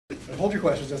Hold your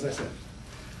questions, as I said.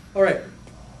 All right.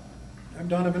 I'm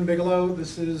Donovan Bigelow.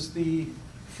 This is the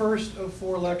first of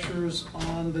 4 lectures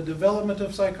on the development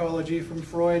of psychology from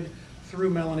Freud through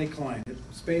Melanie Klein.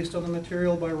 It's based on the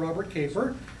material by Robert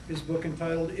Kafer, his book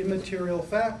entitled Immaterial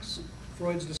Facts,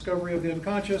 Freud's Discovery of the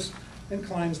Unconscious, and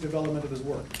Klein's development of his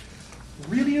work.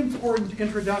 Really important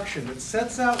introduction that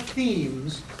sets out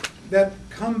themes that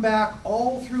come back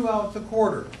all throughout the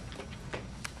quarter.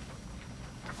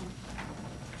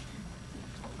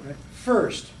 Right.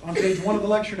 First, on page 1 of the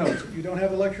lecture notes. If you don't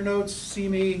have the lecture notes, see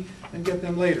me and get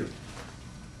them later.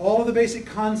 All of the basic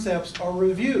concepts are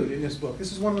reviewed in this book.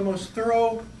 This is one of the most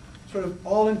thorough, sort of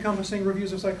all-encompassing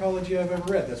reviews of psychology I've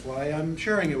ever read. That's why I'm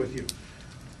sharing it with you.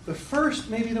 The first,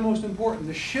 maybe the most important,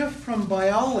 the shift from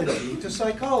biology to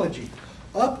psychology.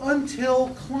 Up until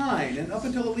Klein, and up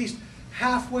until at least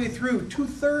halfway through,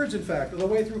 2/3 in fact, of the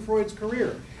way through Freud's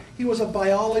career, he was a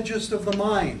biologist of the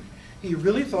mind. He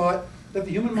really thought that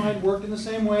the human mind worked in the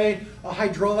same way a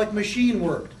hydraulic machine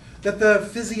worked, that the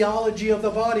physiology of the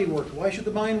body worked. Why should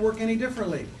the mind work any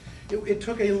differently? It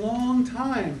took a long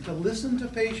time to listen to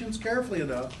patients carefully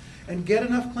enough and get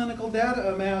enough clinical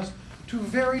data amassed to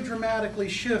very dramatically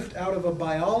shift out of a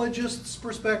biologist's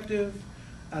perspective,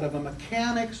 out of a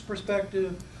mechanic's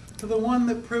perspective, to the one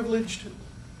that privileged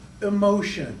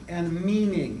emotion and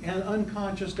meaning and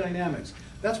unconscious dynamics.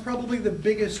 That's probably the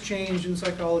biggest change in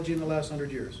psychology in the last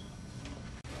 100 years.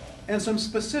 And some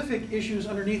specific issues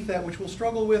underneath that which we'll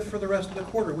struggle with for the rest of the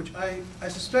quarter, which I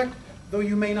suspect, though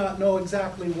you may not know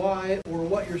exactly why or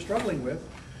what you're struggling with,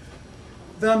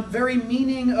 the very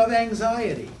meaning of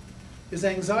anxiety. Is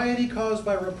anxiety caused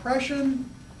by repression?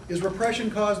 Is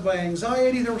repression caused by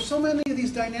anxiety? There were so many of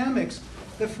these dynamics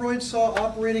that Freud saw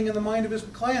operating in the mind of his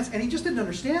clients, and he just didn't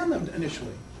understand them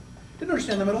initially. Didn't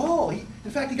understand them at all.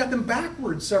 In fact, he got them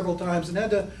backwards several times and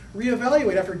had to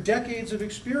reevaluate after decades of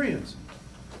experience.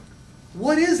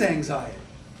 What is anxiety?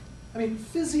 I mean,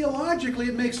 physiologically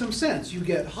it makes some sense. You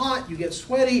get hot, you get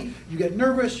sweaty, you get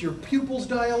nervous, your pupils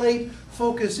dilate,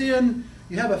 focus in,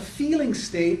 you have a feeling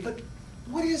state, but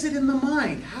what is it in the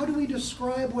mind? How do we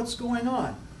describe what's going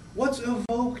on? What's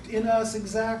evoked in us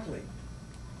exactly?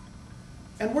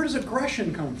 And where does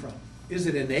aggression come from? Is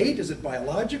it innate? Is it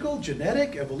biological,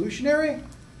 genetic, evolutionary?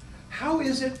 How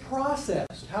is it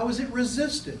processed? How is it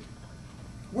resisted?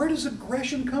 Where does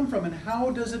aggression come from, and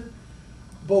how does it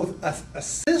both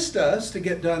assist us to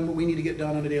get done what we need to get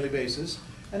done on a daily basis,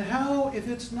 and how, if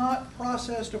it's not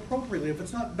processed appropriately, if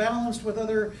it's not balanced with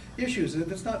other issues,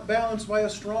 if it's not balanced by a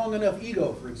strong enough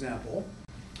ego, for example,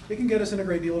 it can get us in a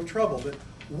great deal of trouble. But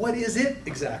what is it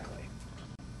exactly?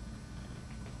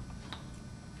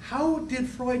 How did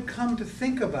Freud come to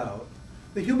think about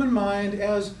the human mind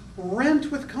as rent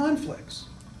with conflicts?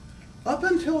 Up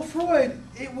until Freud,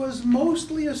 it was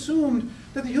mostly assumed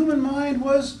that the human mind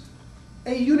was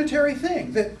a unitary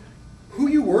thing, that who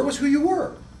you were was who you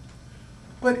were.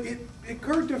 But it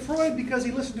occurred to Freud, because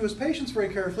he listened to his patients very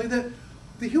carefully, that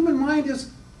the human mind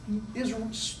is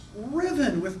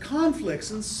riven with conflicts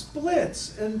and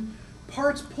splits and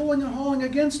parts pulling and hauling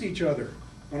against each other.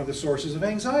 One of the sources of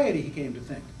anxiety, he came to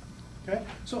think. Okay?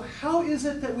 So how is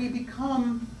it that we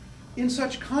become in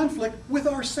such conflict with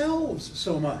ourselves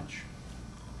so much?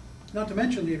 Not to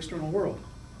mention the external world.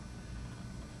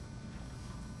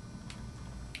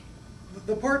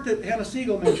 The part that Hannah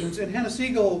Siegel mentions, and Hannah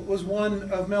Siegel was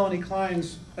one of Melanie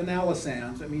Klein's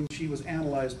analysans. That means she was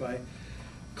analyzed by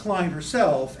Klein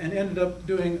herself and ended up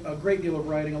doing a great deal of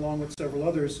writing along with several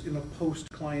others in the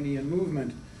post-Kleinian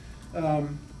movement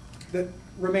that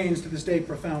remains to this day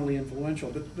profoundly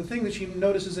influential. But the thing that she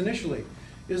notices initially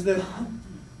is that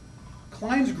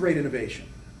Klein's great innovation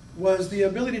was the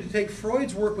ability to take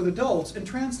Freud's work with adults and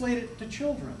translate it to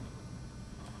children.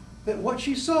 That what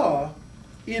she saw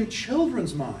in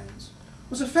children's minds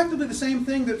was effectively the same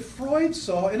thing that Freud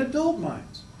saw in adult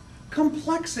minds.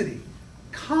 Complexity,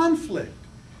 conflict,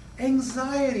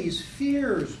 anxieties,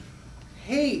 fears,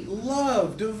 hate,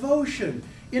 love, devotion,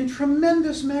 in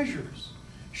tremendous measures.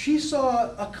 She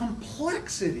saw a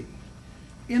complexity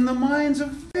in the minds of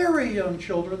very young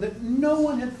children that no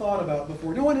one had thought about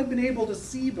before, no one had been able to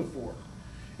see before.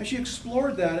 And she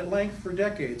explored that at length for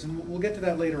decades, and we'll get to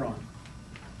that later on.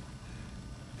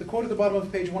 The quote at the bottom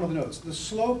of page 1 of the notes, the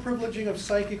slow privileging of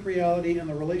psychic reality and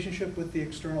the relationship with the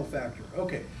external factor.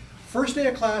 Okay, first day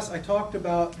of class I talked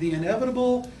about the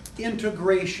inevitable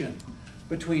integration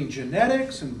between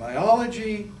genetics and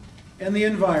biology and the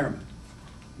environment.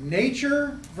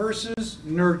 Nature versus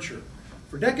nurture.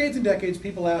 For decades and decades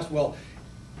people asked, well,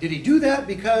 did he do that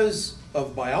because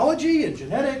of biology and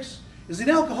genetics? Is he an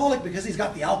alcoholic because he's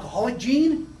got the alcoholic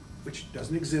gene? Which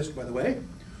doesn't exist, by the way.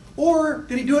 Or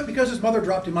did he do it because his mother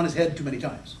dropped him on his head too many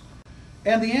times?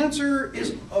 And the answer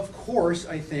is, of course,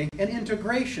 I think, an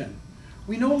integration.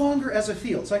 We no longer, as a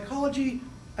field, psychology,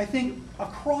 I think,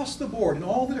 across the board, in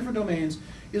all the different domains,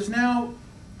 is now,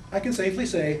 I can safely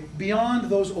say, beyond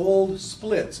those old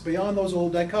splits, beyond those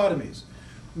old dichotomies.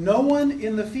 No one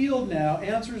in the field now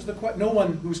answers the question, no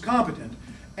one who's competent,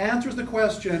 answers the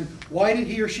question, why did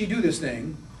he or she do this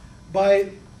thing,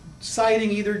 by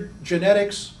citing either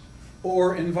genetics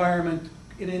or environment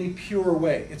in any pure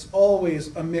way. It's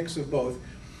always a mix of both.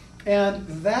 And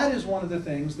that is one of the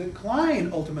things that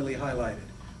Klein ultimately highlighted,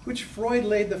 which Freud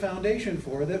laid the foundation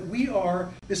for, that we are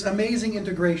this amazing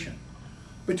integration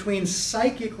between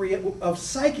psychic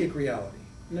reality.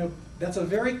 Now, that's a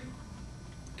very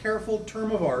careful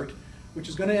term of art, which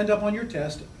is going to end up on your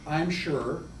test, I'm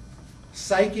sure.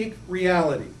 Psychic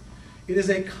reality. It is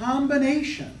a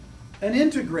combination, an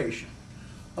integration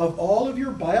of all of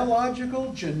your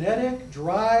biological, genetic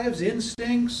drives,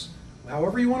 instincts,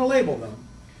 however you want to label them,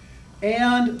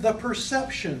 and the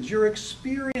perceptions, your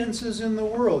experiences in the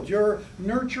world, your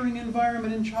nurturing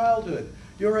environment in childhood,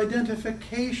 your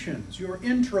identifications, your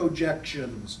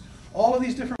introjections, all of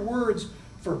these different words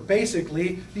for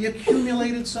basically the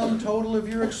accumulated sum total of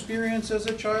your experience as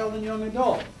a child and young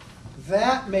adult.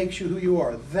 That makes you who you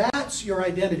are. That's your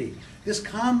identity. This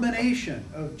combination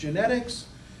of genetics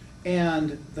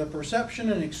and the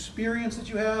perception and experience that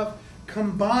you have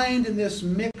combined in this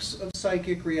mix of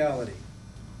psychic reality.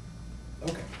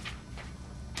 Okay.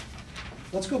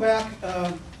 Let's go back.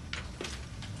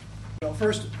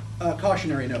 First, a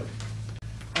cautionary note.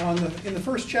 In the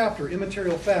first chapter,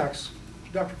 Immaterial Facts,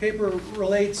 Dr. Caper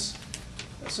relates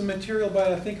some material by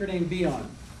a thinker named Bion,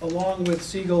 along with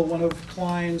Siegel, one of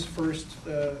Klein's first,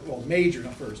 major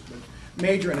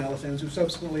analysts, who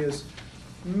subsequently is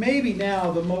maybe now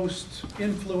the most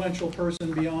influential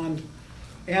person beyond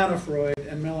Anna Freud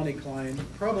and Melanie Klein.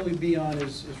 Probably Bion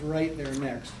is right there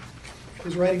next.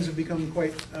 His writings have become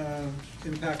quite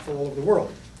impactful all over the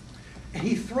world. And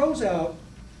he throws out,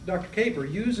 Dr. Caper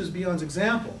uses Bion's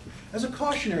example as a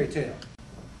cautionary tale.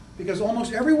 Because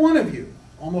almost every one of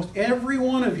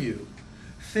you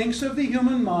thinks of the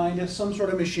human mind as some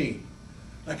sort of machine,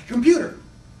 like a computer.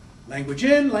 Language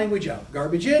in, language out.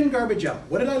 Garbage in, garbage out.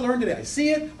 What did I learn today? I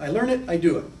see it, I learn it, I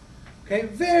do it. Okay,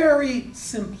 very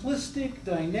simplistic,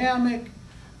 dynamic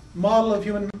model of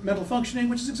human mental functioning,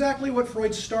 which is exactly what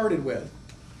Freud started with,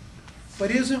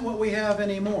 but isn't what we have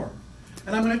anymore.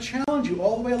 And I'm going to challenge you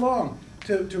all the way along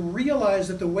to realize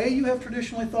that the way you have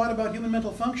traditionally thought about human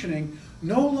mental functioning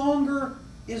no longer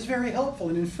is very helpful,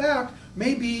 and in fact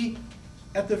may be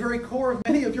at the very core of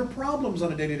many of your problems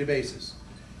on a day-to-day basis.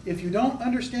 If you don't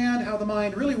understand how the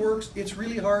mind really works, it's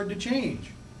really hard to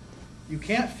change. You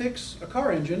can't fix a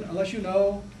car engine unless you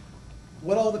know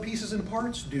what all the pieces and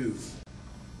parts do.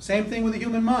 Same thing with the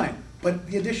human mind, but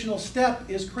the additional step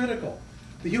is critical.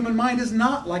 The human mind is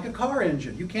not like a car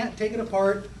engine. You can't take it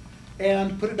apart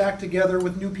and put it back together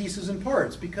with new pieces and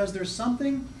parts, because there's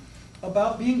something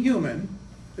about being human,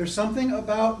 there's something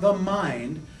about the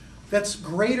mind that's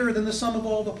greater than the sum of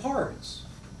all the parts.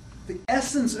 The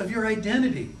essence of your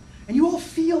identity. And you all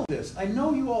feel this. I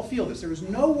know you all feel this. There is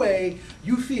no way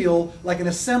you feel like an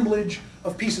assemblage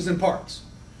of pieces and parts.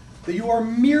 That you are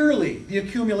merely the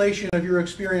accumulation of your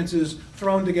experiences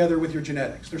thrown together with your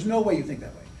genetics. There's no way you think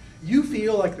that way. You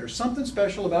feel like there's something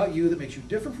special about you that makes you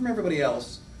different from everybody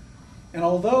else. And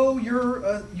although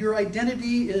your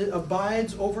identity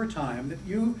abides over time, that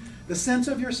the sense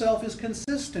of yourself is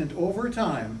consistent over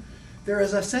time, there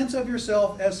is a sense of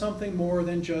yourself as something more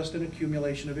than just an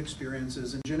accumulation of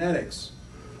experiences and genetics.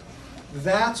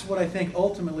 That's what I think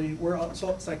ultimately, where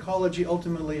psychology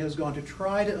ultimately has gone, to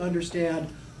try to understand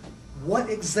what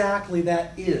exactly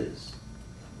that is,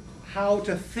 how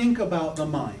to think about the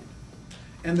mind.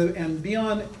 And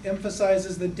Bion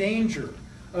emphasizes the danger,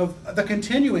 of the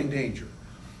continuing danger,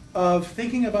 of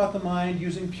thinking about the mind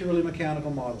using purely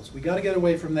mechanical models. We got to get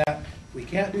away from that. We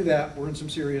can't do that. We're in some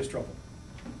serious trouble.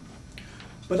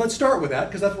 But let's start with that,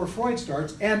 because that's where Freud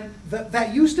starts, and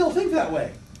that you still think that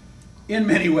way, in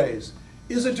many ways,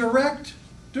 is a direct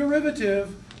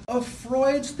derivative of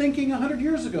Freud's thinking 100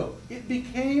 years ago. It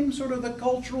became sort of the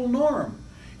cultural norm.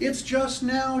 It's just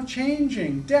now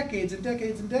changing decades and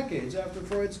decades and decades after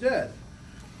Freud's dead.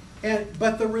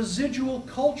 But the residual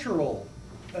cultural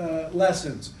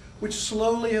lessons, which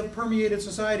slowly have permeated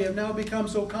society, have now become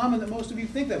so common that most of you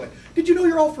think that way. Did you know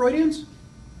you're all Freudians?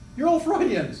 You're all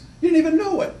Freudians. You didn't even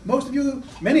know it.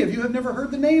 Many of you have never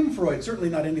heard the name Freud, certainly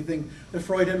not anything that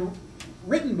Freud had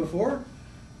written before.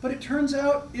 But it turns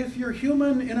out if you're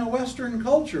human in a Western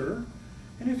culture,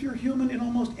 and if you're human in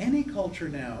almost any culture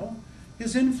now,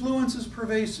 His influence is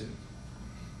pervasive.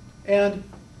 And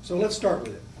so let's start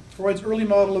with it. Freud's early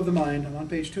model of the mind, I'm on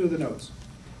page 2 of the notes.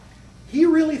 He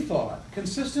really thought,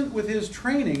 consistent with his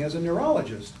training as a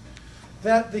neurologist,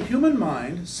 that the human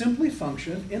mind simply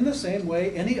functioned in the same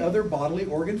way any other bodily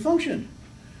organ functioned.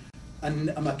 A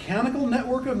mechanical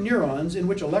network of neurons in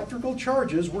which electrical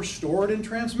charges were stored and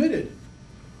transmitted.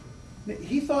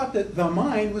 He thought that the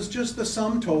mind was just the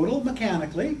sum total,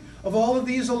 mechanically, of all of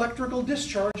these electrical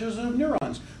discharges of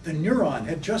neurons. The neuron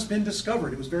had just been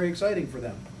discovered. It was very exciting for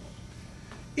them.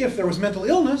 If there was mental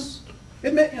illness,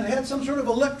 it meant you had some sort of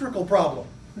electrical problem.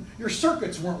 Your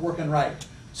circuits weren't working right.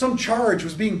 Some charge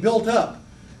was being built up,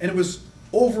 and it was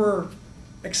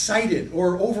over-excited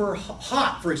or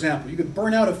over-hot, for example. You could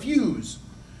burn out a fuse.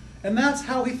 And that's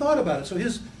how he thought about it. So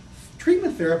his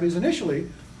treatment therapies initially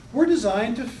were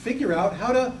designed to figure out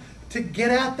how to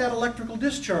get at that electrical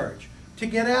discharge, to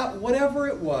get at whatever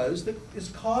it was that is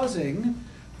causing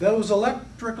those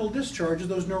electrical discharges,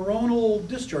 those neuronal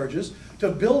discharges, to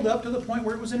build up to the point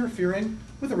where it was interfering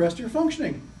with the rest of your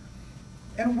functioning.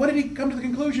 And what did he come to the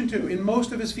conclusion to? In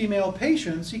most of his female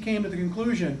patients, he came to the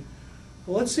conclusion,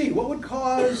 well, let's see, what would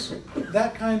cause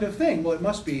that kind of thing? Well, it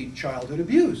must be childhood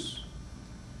abuse.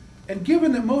 And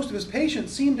given that most of his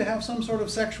patients seemed to have some sort of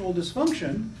sexual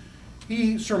dysfunction,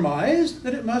 he surmised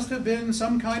that it must have been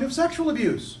some kind of sexual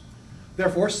abuse.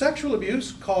 Therefore, sexual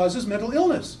abuse causes mental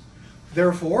illness.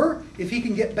 Therefore, if he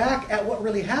can get back at what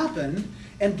really happened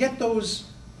and get that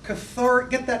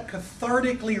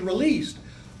cathartically released,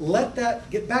 let that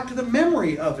get back to the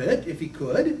memory of it, if he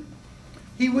could,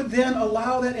 he would then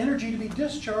allow that energy to be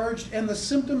discharged and the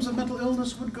symptoms of mental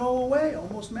illness would go away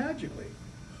almost magically.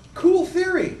 Cool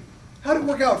theory. How did it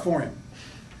work out for him?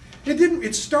 It didn't.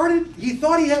 It started, he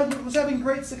thought he was having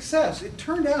great success. It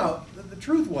turned out that the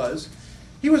truth was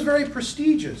he was very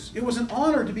prestigious. It was an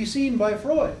honor to be seen by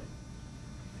Freud.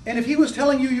 And if he was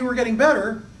telling you you were getting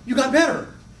better, you got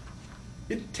better.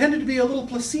 It tended to be a little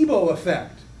placebo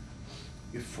effect.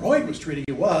 If Freud was treating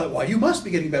you, well, you must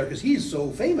be getting better because he's so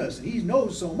famous and he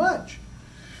knows so much.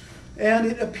 And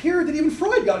it appeared that even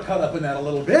Freud got caught up in that a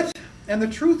little bit. And the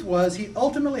truth was he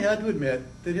ultimately had to admit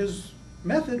that his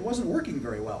method wasn't working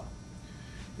very well.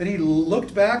 Then he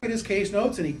looked back at his case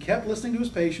notes and he kept listening to his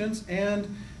patients,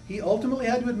 and he ultimately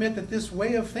had to admit that this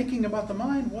way of thinking about the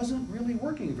mind wasn't really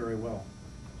working very well.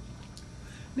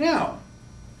 Now,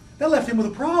 that left him with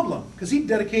a problem, because he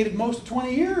dedicated most of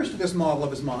 20 years to this model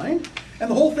of his mind, and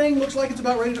the whole thing looks like it's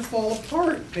about ready to fall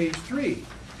apart, page 3.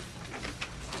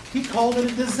 He called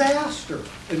it a disaster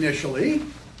initially.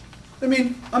 I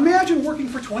mean, imagine working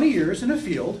for 20 years in a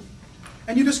field,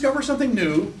 and you discover something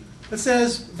new that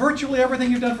says virtually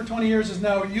everything you've done for 20 years is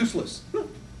now useless.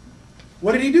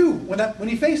 What did he do when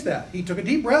he faced that? He took a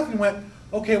deep breath and went,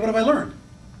 okay, what have I learned?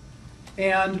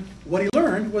 And what he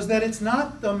learned was that it's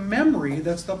not the memory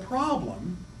that's the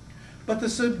problem, but the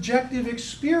subjective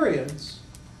experience,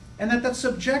 and that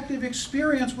subjective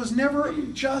experience was never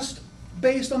just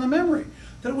based on the memory,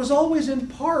 that it was always in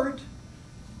part,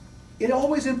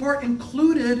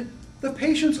 included the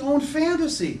patient's own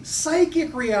fantasy.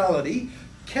 Psychic reality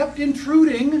kept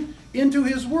intruding into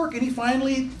his work, and he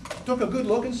finally took a good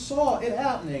look and saw it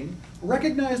happening,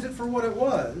 recognized it for what it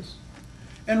was,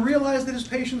 and realized that his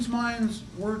patients' minds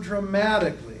were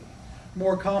dramatically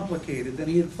more complicated than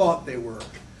he had thought they were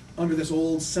under this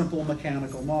old, simple,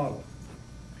 mechanical model.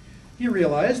 He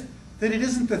realized that it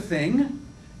isn't the thing,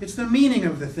 it's the meaning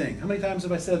of the thing. How many times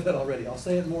have I said that already? I'll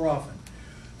say it more often.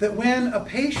 That when a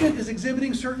patient is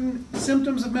exhibiting certain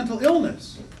symptoms of mental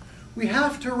illness, we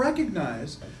have to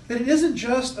recognize that it isn't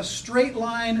just a straight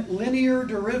line, linear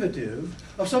derivative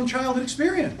of some childhood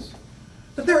experience.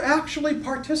 That they're actually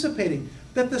participating,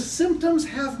 that the symptoms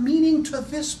have meaning to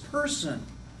this person.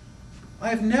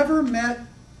 I've never met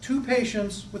two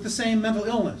patients with the same mental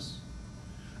illness.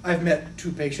 I've met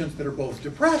two patients that are both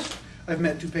depressed. I've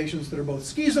met two patients that are both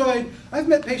schizoid. I've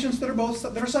met patients that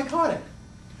are psychotic.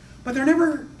 But they're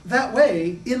never that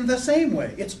way in the same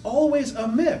way. It's always a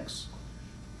mix.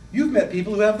 You've met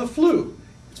people who have the flu.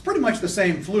 It's pretty much the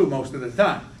same flu most of the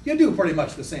time. You do pretty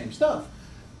much the same stuff.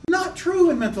 Not true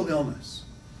in mental illness.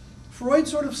 Freud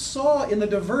sort of saw in the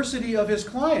diversity of his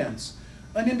clients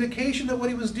an indication that what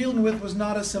he was dealing with was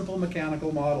not a simple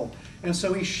mechanical model. And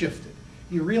so he shifted.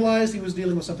 He realized he was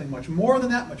dealing with something much more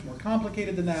than that, much more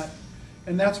complicated than that.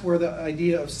 And that's where the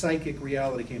idea of psychic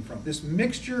reality came from. This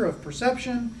mixture of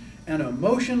perception and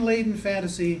emotion-laden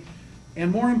fantasy, and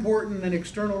more important than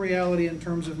external reality in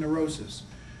terms of neurosis.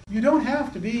 You don't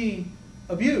have to be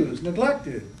abused,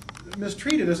 neglected,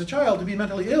 mistreated as a child to be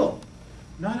mentally ill.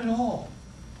 Not at all.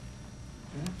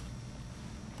 Okay?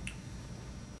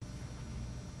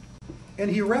 And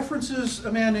he references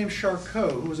a man named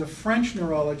Charcot, who was a French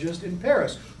neurologist in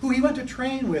Paris, who he went to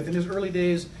train with in his early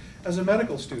days as a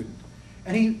medical student.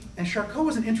 And Charcot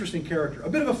was an interesting character, a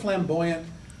bit of a flamboyant.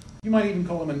 You might even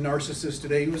call him a narcissist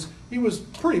today. He was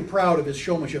pretty proud of his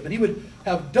showmanship, and he would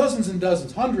have dozens and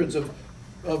dozens, hundreds of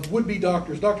would-be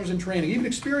doctors, doctors in training, even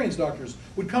experienced doctors,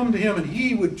 would come to him, and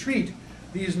he would treat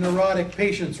these neurotic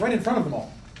patients right in front of them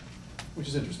all, which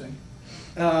is interesting.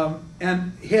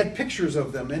 And he had pictures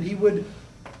of them, and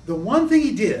the one thing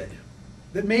he did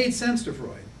that made sense to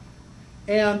Freud,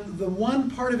 and the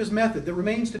one part of his method that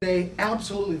remains today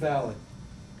absolutely valid,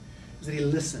 is that he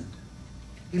listened.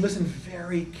 He listened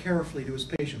very carefully to his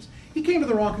patients. He came to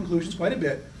the wrong conclusions quite a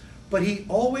bit, but he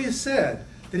always said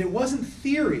that it wasn't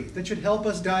theory that should help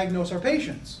us diagnose our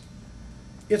patients.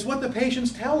 It's what the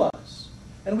patients tell us,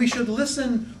 and we should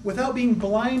listen without being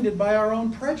blinded by our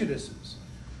own prejudices.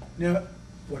 Now,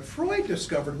 what Freud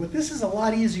discovered, this is a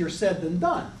lot easier said than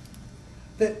done,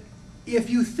 that if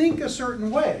you think a certain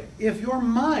way, if your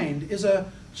mind is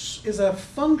a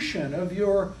function of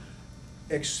your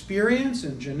experience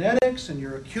and genetics and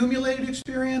your accumulated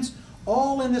experience,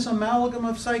 all in this amalgam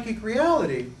of psychic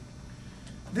reality,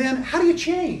 then how do you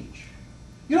change?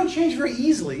 You don't change very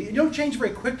easily, and you don't change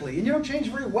very quickly, and you don't change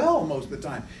very well most of the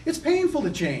time. It's painful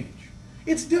to change.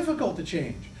 It's difficult to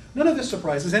change. None of this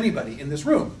surprises anybody in this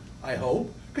room, I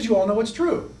hope, because you all know it's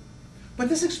true. But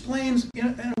this explains,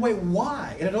 in a way,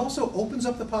 why, and it also opens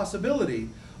up the possibility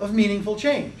of meaningful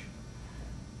change.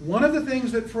 One of the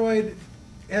things that Freud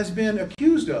has been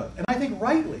accused of, and I think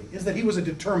rightly, is that he was a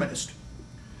determinist.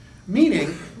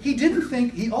 Meaning,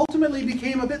 he ultimately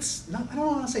became a bit, I don't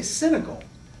want to say cynical,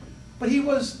 but he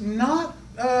was not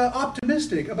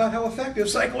optimistic about how effective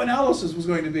psychoanalysis was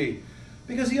going to be.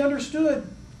 Because he understood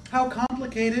how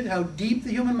complicated, how deep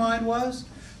the human mind was,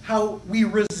 how we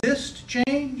resist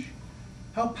change,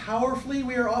 how powerfully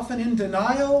we are often in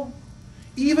denial,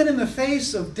 even in the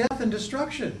face of death and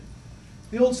destruction.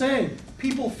 The old saying,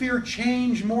 people fear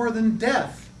change more than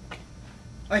death,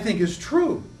 I think is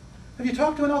true. Have you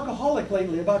talked to an alcoholic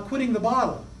lately about quitting the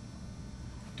bottle?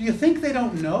 Do you think they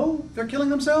don't know they're killing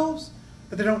themselves?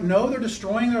 That they don't know they're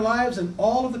destroying their lives and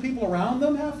all of the people around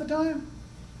them half the time?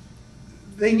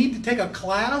 They need to take a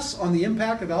class on the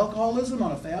impact of alcoholism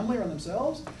on a family or on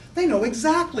themselves? They know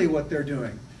exactly what they're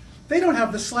doing. They don't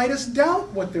have the slightest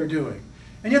doubt what they're doing.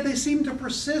 And yet they seem to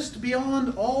persist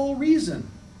beyond all reason.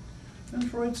 And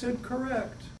Freud said,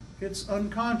 correct. It's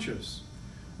unconscious.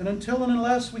 And until and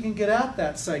unless we can get at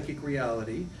that psychic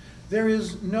reality, there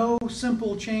is no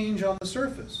simple change on the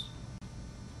surface.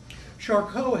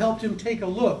 Charcot helped him take a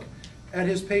look at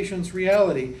his patient's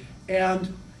reality,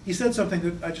 and he said something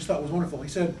that I just thought was wonderful. He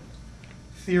said,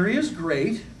 theory is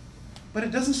great, but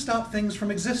it doesn't stop things from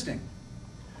existing.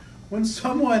 When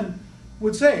someone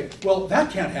would say, well,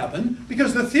 that can't happen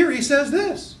because the theory says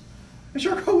this. And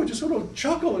Charcot would just sort of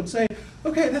chuckle and say,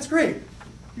 okay, that's great.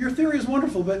 Your theory is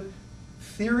wonderful, but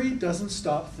theory doesn't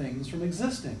stop things from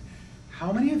existing.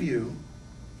 How many of you,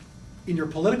 in your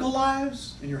political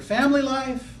lives, in your family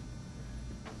life,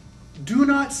 do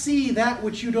not see that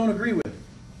which you don't agree with,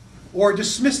 or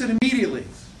dismiss it immediately?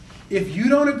 If you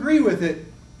don't agree with it,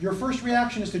 your first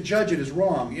reaction is to judge it as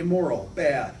wrong, immoral,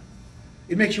 bad.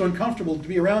 It makes you uncomfortable to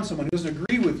be around someone who doesn't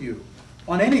agree with you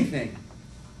on anything.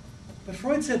 But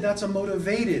Freud said that's a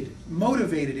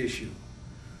motivated issue.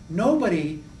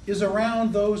 Nobody is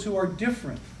around those who are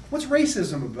different. What's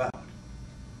racism about?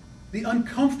 The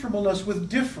uncomfortableness with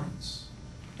difference,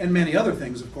 and many other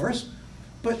things, of course.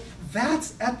 But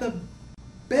that's at the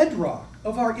bedrock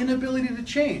of our inability to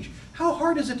change. How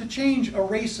hard is it to change a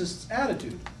racist's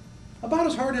attitude? About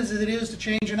as hard as it is to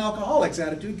change an alcoholic's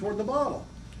attitude toward the bottle.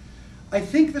 I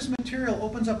think this material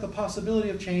opens up the possibility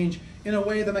of change in a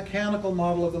way the mechanical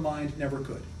model of the mind never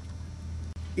could.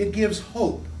 It gives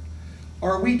hope.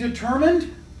 Are we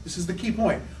determined? This is the key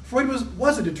point. Freud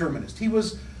was a determinist. He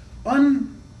was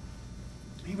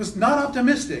not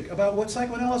optimistic about what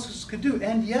psychoanalysis could do,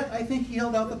 and yet I think he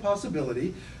held out the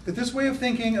possibility that this way of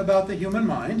thinking about the human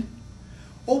mind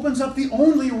opens up the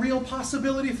only real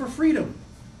possibility for freedom.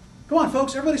 Come on,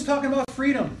 folks, everybody's talking about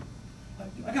freedom.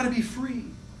 I got to be free.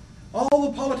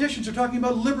 All the politicians are talking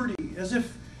about liberty as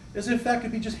if that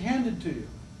could be just handed to you.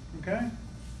 Okay?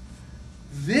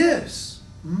 This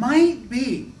might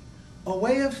be a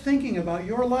way of thinking about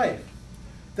your life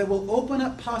that will open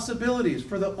up possibilities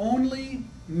for the only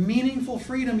meaningful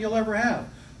freedom you'll ever have.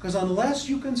 Because unless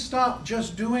you can stop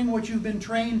just doing what you've been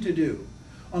trained to do,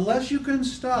 unless you can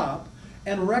stop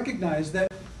and recognize that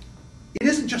it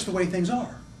isn't just the way things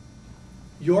are.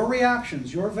 Your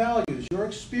reactions, your values, your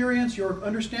experience, your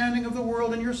understanding of the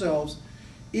world and yourselves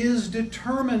is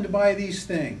determined by these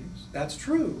things. That's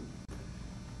true.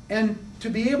 And to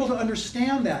be able to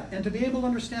understand that, and to be able to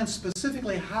understand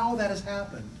specifically how that has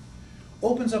happened,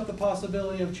 opens up the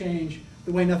possibility of change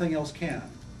the way nothing else can.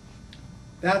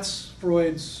 That's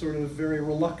Freud's sort of very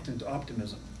reluctant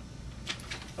optimism.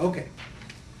 Okay.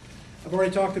 I've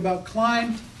already talked about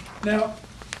Klein. Now,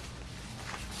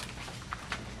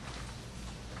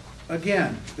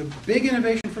 again, the big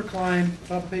innovation for Klein,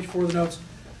 top of page 4 of the notes,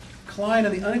 Klein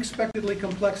and the unexpectedly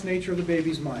complex nature of the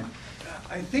baby's mind.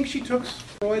 I think she took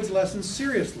Freud's lessons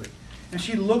seriously. And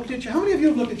she looked at, how many of you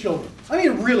have looked at children? I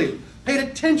mean, really paid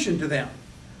attention to them.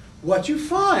 What you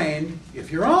find,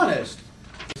 if you're honest,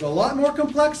 is a lot more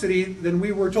complexity than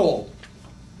we were told.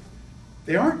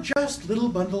 They aren't just little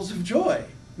bundles of joy.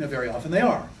 Now, very often they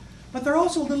are. But they're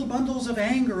also little bundles of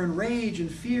anger and rage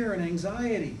and fear and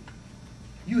anxiety.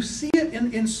 You see it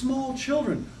in small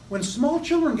children. When small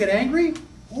children get angry,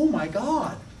 oh my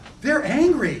God, they're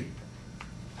angry.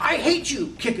 I hate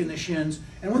you, kick in the shins.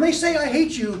 And when they say I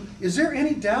hate you, is there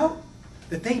any doubt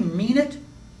that they mean it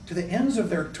to the ends of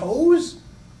their toes?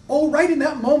 Oh, right in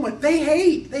that moment, they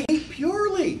hate. They hate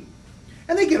purely.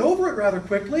 And they get over it rather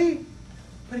quickly.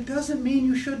 But it doesn't mean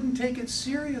you shouldn't take it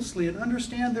seriously and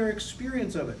understand their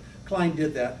experience of it. Klein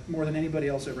did that more than anybody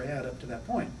else ever had up to that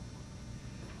point.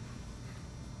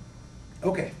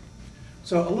 Okay,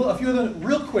 so a few of them,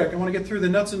 real quick, I want to get through the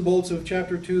nuts and bolts of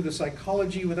Chapter 2, the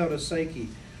psychology without a psyche,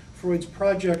 Freud's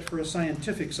project for a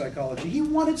scientific psychology. He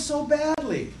wanted so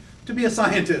badly to be a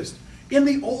scientist in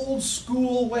the old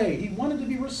school way. He wanted to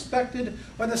be respected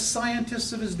by the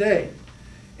scientists of his day.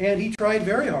 And he tried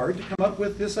very hard to come up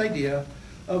with this idea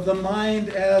of the mind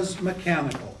as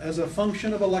mechanical, as a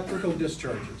function of electrical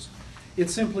discharges. It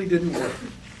simply didn't work.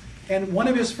 And one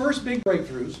of his first big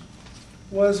breakthroughs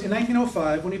was in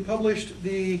 1905 when he published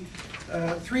the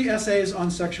 3 essays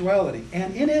on sexuality.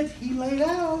 And in it, he laid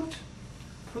out,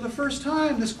 for the first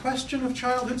time, this question of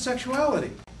childhood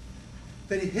sexuality.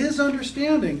 That his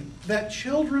understanding that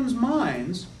children's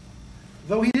minds,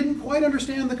 though he didn't quite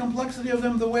understand the complexity of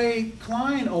them the way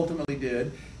Klein ultimately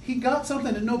did, he got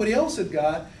something that nobody else had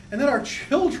got, and that our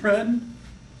children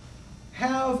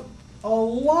have a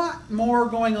lot more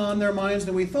going on in their minds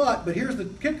than we thought, but here's the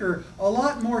kicker, a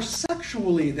lot more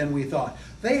sexually than we thought.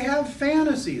 They have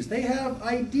fantasies, they have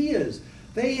ideas,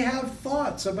 they have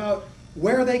thoughts about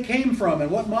where they came from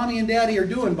and what mommy and daddy are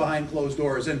doing behind closed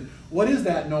doors, and what is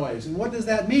that noise, and what does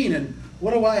that mean, and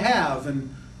what do I have,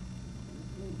 and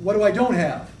what do I don't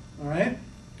have, all right?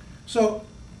 So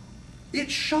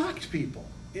it shocked people.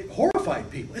 It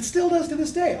horrified people. It still does to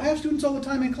this day. I have students all the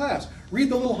time in class read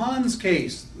the little Hans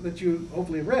case that you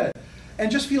hopefully have read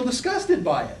and just feel disgusted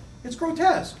by it. It's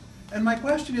grotesque. And my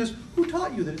question is, who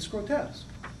taught you that it's grotesque?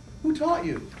 Who taught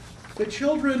you that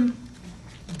children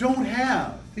don't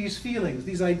have these feelings,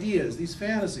 these ideas, these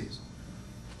fantasies?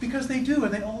 Because they do,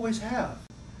 and they always have.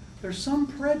 There's some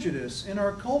prejudice in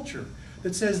our culture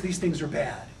that says these things are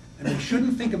bad, and we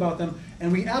shouldn't think about them,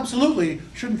 and we absolutely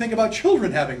shouldn't think about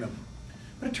children having them.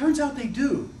 But it turns out they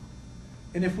do.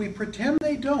 And if we pretend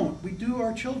they don't, we do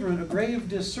our children a grave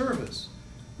disservice.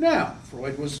 Now,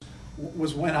 Freud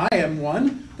was when I am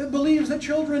one that believes that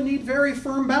children need very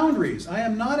firm boundaries. I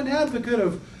am not an advocate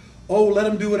of, oh, let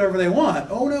them do whatever they want.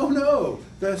 Oh, no, no.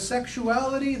 The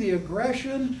sexuality, the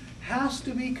aggression has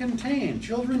to be contained.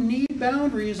 Children need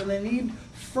boundaries, and they need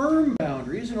firm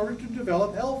boundaries in order to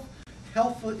develop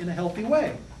health in a healthy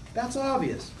way. That's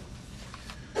obvious.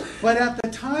 But at the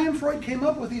time Freud came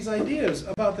up with these ideas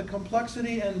about the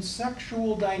complexity and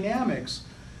sexual dynamics,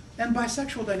 and by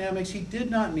sexual dynamics he did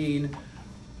not mean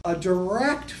a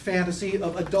direct fantasy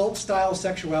of adult-style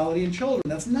sexuality in children.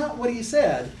 That's not what he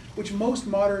said, which most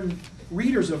modern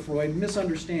readers of Freud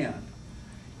misunderstand.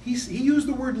 He used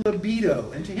the word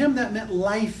libido, and to him that meant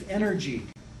life energy.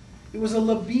 It was a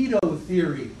libido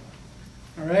theory,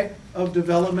 all right, of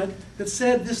development that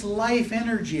said this life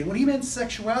energy. When he meant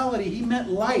sexuality, he meant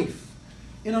life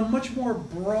in a much more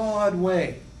broad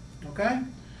way, okay?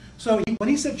 So when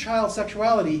he said child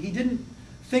sexuality, he didn't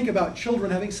think about children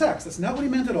having sex. That's not what he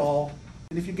meant at all.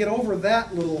 And if you get over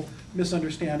that little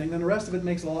misunderstanding, then the rest of it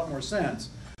makes a lot more sense.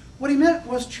 What he meant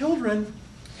was children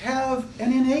have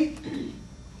an innate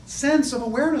sense of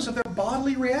awareness of their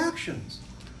bodily reactions.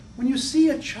 When you see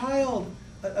a child,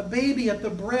 a baby at the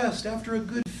breast after a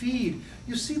good feed,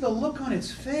 you see the look on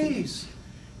its face,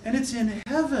 and it's in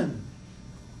heaven.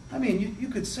 I mean, you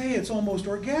could say it's almost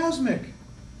orgasmic.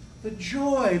 The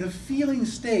joy, the feeling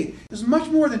state is much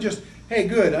more than just, hey,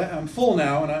 good, I'm full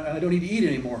now and I don't need to eat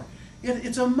anymore.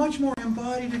 It's a much more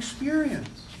embodied experience.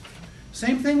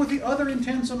 Same thing with the other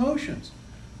intense emotions.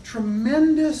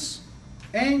 Tremendous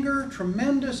anger,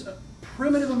 tremendous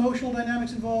primitive emotional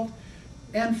dynamics involved,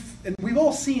 and we've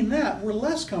all seen that. We're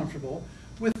less comfortable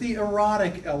with the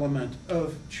erotic element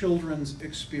of children's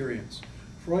experience.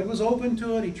 Freud was open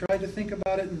to it. He tried to think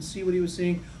about it and see what he was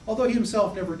seeing, although he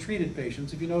himself never treated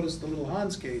patients. If you notice the little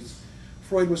Hans case,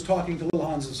 Freud was talking to little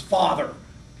Hans's father,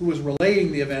 who was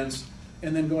relaying the events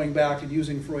and then going back and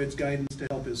using Freud's guidance to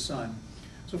help his son.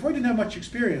 So Freud didn't have much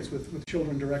experience with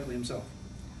children directly himself.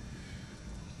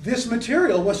 This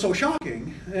material was so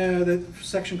shocking, the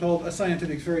section called A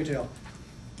Scientific Fairy Tale.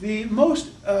 The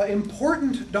most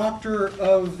important doctor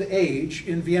of the age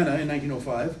in Vienna in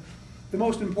 1905, the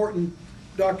most important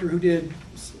doctor who did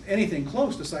anything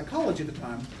close to psychology at the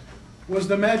time, was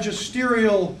the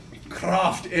magisterial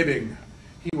Kraft-Ebing.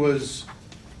 He was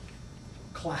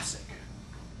classic.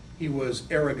 He was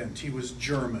arrogant. He was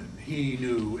German. He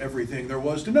knew everything there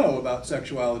was to know about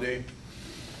sexuality.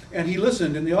 And he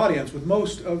listened in the audience with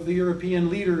most of the European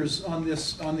leaders on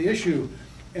the issue.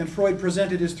 And Freud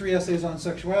presented his 3 essays on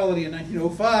sexuality in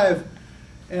 1905.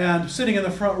 And sitting in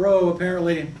the front row,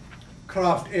 apparently,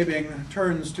 Kraft-Ebing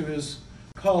turns to his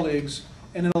colleagues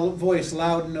and in a voice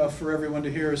loud enough for everyone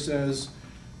to hear says,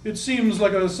 "It seems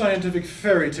like a scientific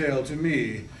fairy tale to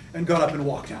me," and got up and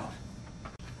walked out.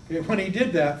 When he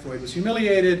did that, Freud was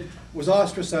humiliated, was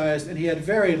ostracized, and he had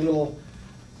very little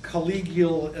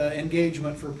collegial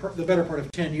engagement for the better part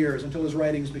of 10 years until his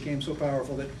writings became so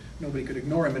powerful that nobody could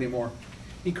ignore him anymore.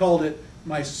 He called it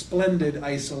 "my splendid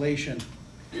isolation."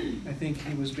 I think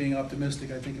he was being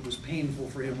optimistic. I think it was painful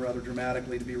for him rather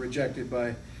dramatically to be rejected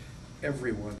by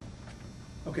everyone.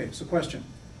 Okay, so question.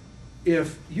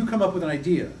 If you come up with an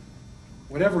idea,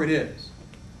 whatever it is,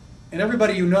 and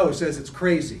everybody you know says it's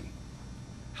crazy,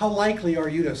 how likely are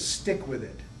you to stick with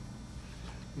it?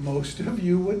 Most of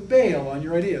you would bail on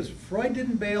your ideas. Freud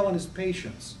didn't bail on his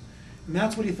patients, and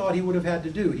that's what he thought he would have had to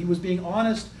do. He was being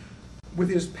honest with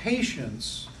his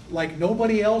patients like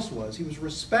nobody else was. He was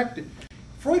respected.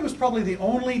 Freud was probably the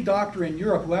only doctor in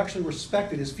Europe who actually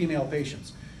respected his female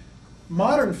patients.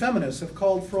 Modern feminists have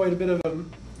called Freud a bit of a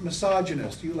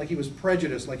misogynist, like he was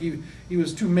prejudiced, like he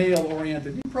was too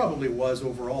male-oriented. He probably was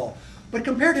overall. But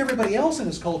compared to everybody else in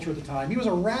his culture at the time, he was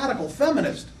a radical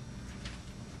feminist,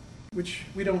 which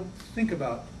we don't think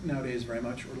about nowadays very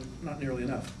much, or not nearly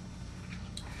enough.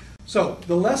 So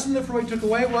the lesson that Freud took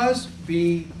away was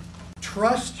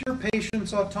trust your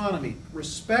patient's autonomy,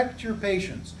 respect your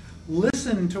patients,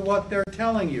 listen to what they're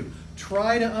telling you,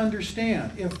 try to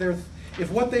understand.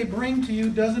 If what they bring to you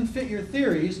doesn't fit your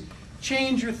theories,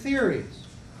 change your theories.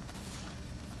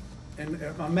 And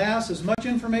amass as much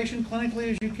information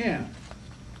clinically as you can.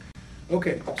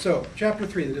 Okay, so chapter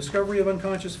 3, the discovery of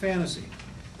unconscious fantasy.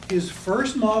 His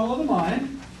first model of the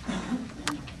mind,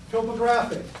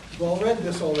 topographic. You've all read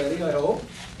this already, I hope.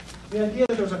 The idea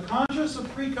that there's a conscious, a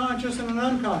preconscious, and an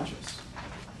unconscious.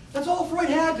 That's all Freud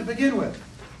had to begin with.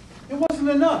 It wasn't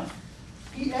enough.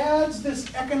 He adds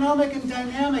this economic and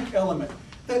dynamic element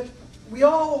that we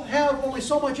all have only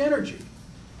so much energy.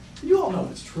 You all know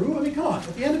it's true. I mean, come on.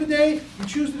 At the end of the day, you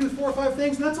choose to do 4 or 5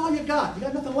 things, and that's all you got. You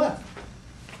got nothing left.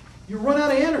 You run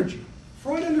out of energy.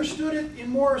 Freud understood it in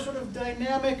more sort of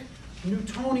dynamic,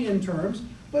 Newtonian terms,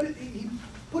 but he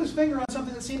put his finger on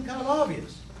something that seemed kind of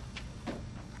obvious.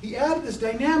 He added this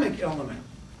dynamic element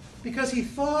because he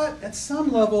thought at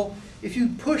some level, if you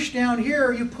push down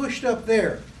here, you pushed up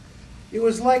there. It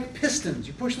was like pistons.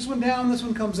 You push this one down, this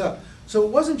one comes up. So it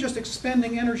wasn't just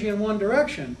expending energy in one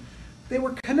direction. They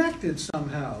were connected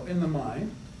somehow in the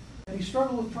mind, and he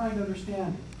struggled with trying to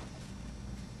understand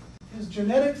it. His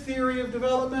genetic theory of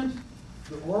development,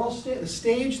 the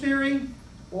stage theory,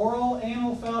 oral,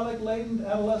 anal, phallic, latent,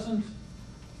 adolescent,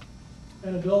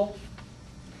 and adult,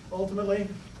 ultimately.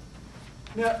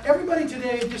 Now, everybody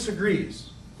today disagrees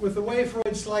with the way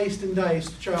Freud sliced and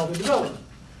diced childhood development.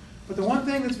 But the one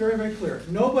thing that's very, very clear,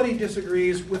 nobody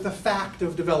disagrees with the fact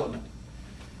of development.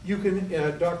 You can,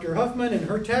 Dr. Huffman in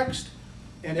her text,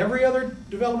 and every other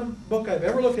development book I've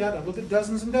ever looked at, I've looked at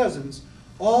dozens and dozens,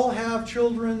 all have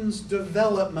children's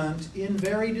development in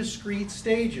very discrete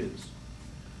stages.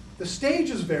 The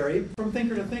stages vary from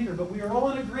thinker to thinker, but we are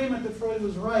all in agreement that Freud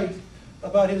was right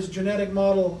about his genetic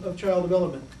model of child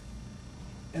development.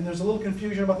 And there's a little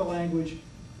confusion about the language.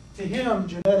 To him,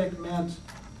 genetic meant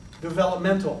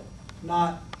developmental,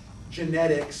 not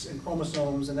genetics and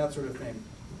chromosomes and that sort of thing.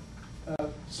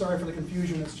 Sorry for the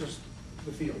confusion, it's just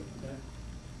the field.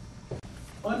 Okay?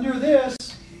 Under this,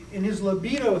 in his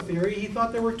libido theory, he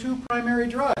thought there were 2 primary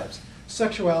drives,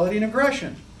 sexuality and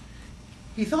aggression.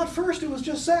 He thought first it was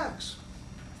just sex.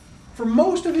 For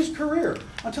most of his career,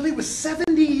 until he was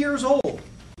 70 years old,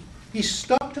 he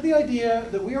stuck to the idea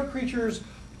that we are creatures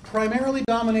primarily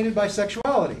dominated by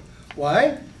sexuality.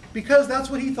 Why? Because that's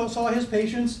what he saw his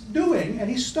patients doing, and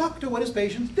he stuck to what his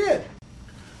patients did.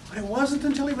 But it wasn't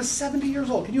until he was 70 years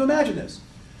old. Can you imagine this?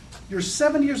 You're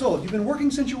 70 years old. You've been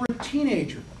working since you were a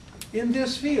teenager in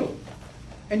this field,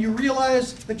 and you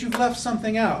realize that you've left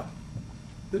something out.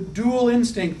 The dual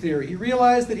instinct theory. He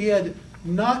realized that he had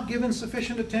not given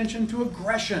sufficient attention to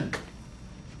aggression.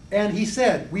 And he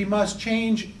said, we must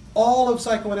change all of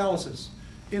psychoanalysis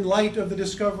in light of the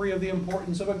discovery of the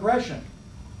importance of aggression.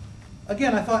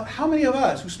 Again, I thought, how many of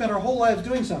us who spent our whole lives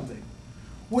doing something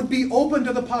would be open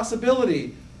to the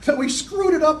possibility that we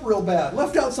screwed it up real bad,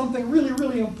 left out something really,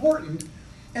 really important,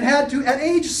 and had to, at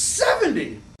age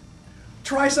 70,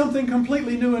 try something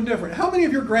completely new and different? How many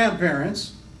of your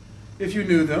grandparents, if you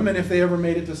knew them, and if they ever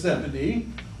made it to 70,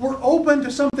 were open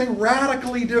to something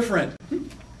radically different?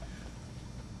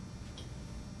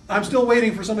 I'm still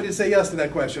waiting for somebody to say yes to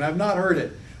that question. I've not heard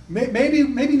it. Maybe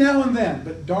now and then,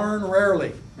 but darn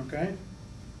rarely. Okay?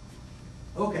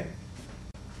 Okay.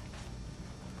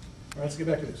 All right, let's get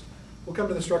back to this. We'll come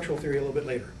to the structural theory a little bit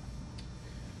later.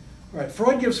 All right,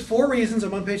 Freud gives 4 reasons,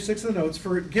 I'm on page 6 of the notes,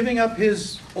 for giving up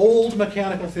his old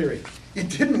mechanical theory. It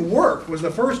didn't work was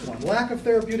the first one, lack of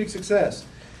therapeutic success.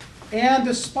 And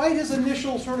despite his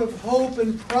initial sort of hope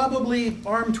and probably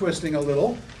arm twisting a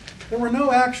little, there were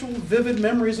no actual vivid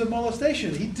memories of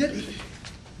molestation.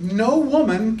 No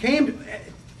woman came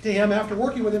to him after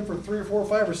working with him for 3 or 4 or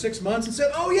 5 or 6 months and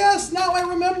said, oh yes, now I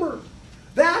remember.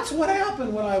 That's what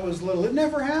happened when I was little. It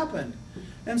never happened.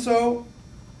 And so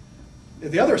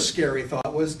the other scary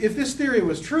thought was, if this theory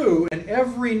was true and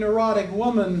every neurotic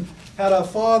woman had a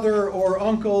father or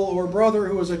uncle or brother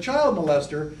who was a child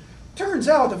molester, turns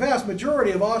out the vast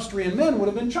majority of Austrian men would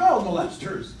have been child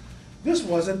molesters. This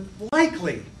wasn't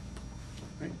likely.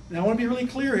 Right? Now I want to be really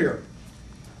clear here.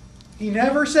 He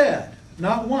never said,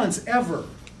 not once ever,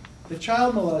 that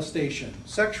child molestation,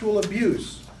 sexual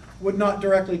abuse, would not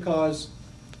directly cause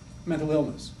mental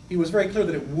illness. He was very clear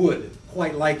that it would,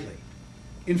 quite likely.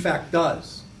 In fact,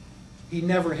 does. He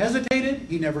never hesitated,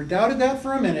 he never doubted that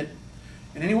for a minute.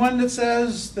 And anyone that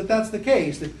says that that's the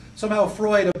case, that somehow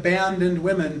Freud abandoned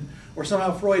women, or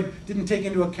somehow Freud didn't take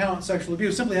into account sexual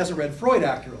abuse, simply hasn't read Freud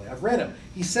accurately. I've read him.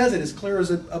 He says it as clear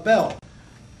as a bell.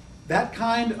 That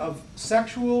kind of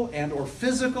sexual and or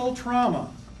physical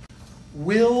trauma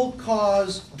will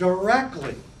cause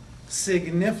directly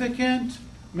significant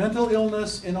mental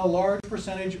illness in a large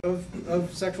percentage of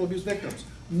sexual abuse victims.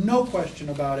 No question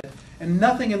about it. And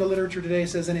nothing in the literature today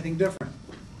says anything different.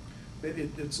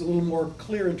 It's a little more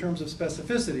clear in terms of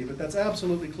specificity, but that's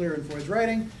absolutely clear in Freud's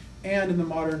writing and in the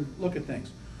modern look at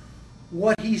things.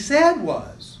 What he said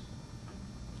was,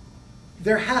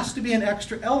 there has to be an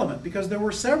extra element, because there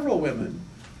were several women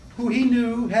who he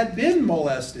knew had been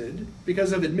molested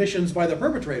because of admissions by the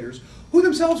perpetrators, who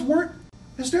themselves weren't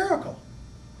hysterical.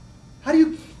 How do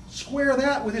you square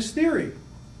that with his theory?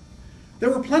 There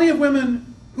were plenty of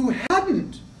women who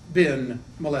hadn't been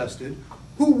molested,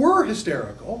 who were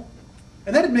hysterical,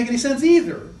 and that didn't make any sense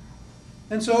either.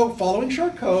 And so, following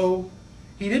Charcot,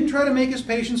 he didn't try to make his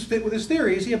patients fit with his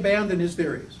theories, he abandoned his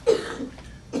theories.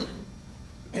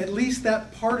 At least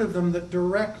that part of them that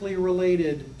directly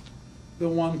related the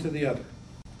one to the other.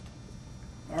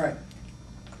 All right.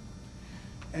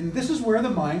 And this is where the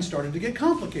mind started to get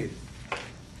complicated.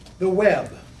 The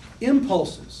web,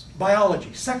 impulses,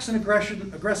 biology, sex and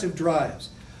aggression, aggressive drives,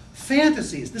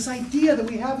 fantasies, this idea that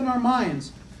we have in our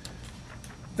minds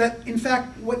that, in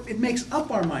fact, what it makes up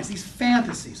our minds, these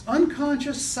fantasies,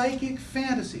 unconscious psychic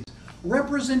fantasies,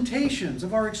 representations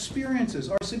of our experiences,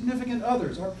 our significant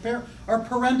others, our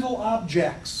parental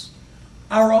objects,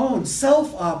 our own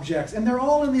self-objects, and they're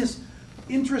all in this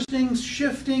interesting,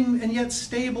 shifting, and yet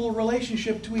stable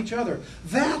relationship to each other.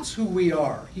 That's who we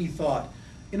are, he thought,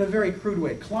 in a very crude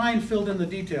way. Klein filled in the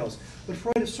details, but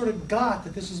Freud sort of got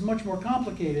that this is much more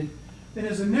complicated than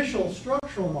his initial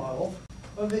structural model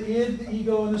of the id, the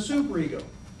ego, and the superego.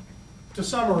 To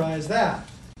summarize that,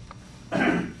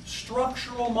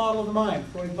 structural model of the mind.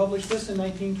 Freud published this in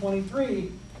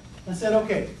 1923 and said,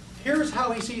 okay, here's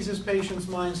how he sees his patients'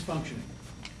 minds functioning.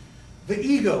 The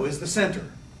ego is the center.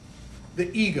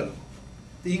 The ego.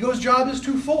 The ego's job is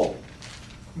twofold.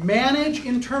 Manage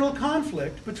internal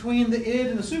conflict between the id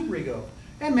and the superego,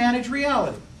 and manage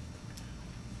reality.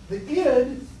 The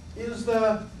id is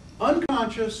the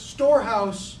unconscious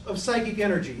storehouse of psychic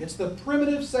energy. It's the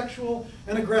primitive sexual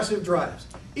and aggressive drives.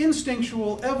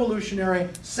 Instinctual, evolutionary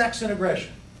sex and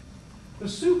aggression. The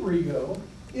superego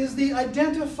is the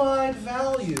identified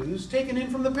values taken in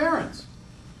from the parents.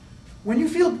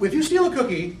 If you steal a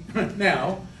cookie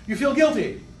now, you feel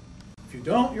guilty. If you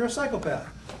don't, you're a psychopath.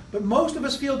 But most of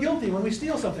us feel guilty when we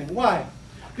steal something. Why?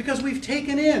 Because we've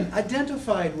taken in,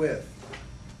 identified with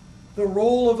the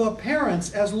role of our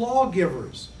parents as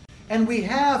lawgivers. And we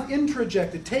have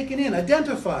introjected, taken in,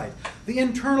 identified the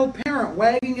internal parent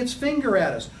wagging its finger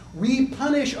at us. We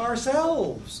punish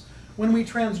ourselves when we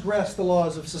transgress the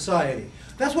laws of society.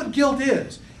 That's what guilt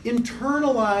is.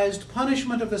 Internalized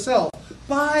punishment of the self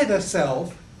by the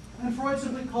self. And Freud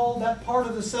simply called that part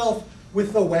of the self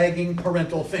with the wagging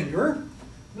parental finger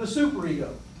the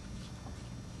superego.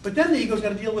 But then the ego's got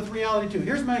to deal with reality too.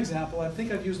 Here's my example. I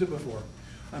think I've used it before.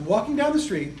 I'm walking down the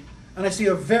street and I see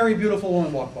a very beautiful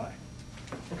woman walk by.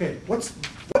 Okay, what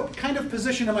kind of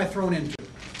position am I thrown into?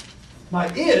 My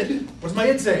id, what's my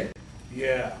id say?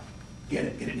 Yeah, get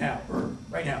it now,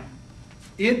 right now.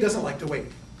 Id doesn't like to wait.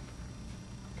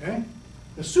 Okay?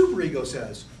 The superego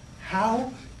says,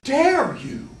 how dare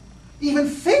you even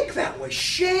think that way?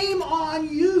 Shame on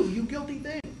you, you guilty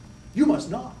thing. You must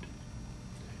not.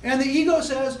 And the ego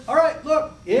says, all right,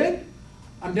 look, id,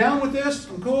 I'm down with this,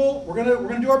 I'm cool, we're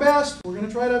gonna do our best, we're gonna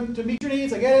try to meet your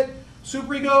needs, I get it.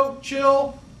 Superego,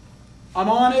 chill, I'm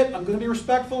on it, I'm gonna be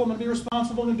respectful, I'm gonna be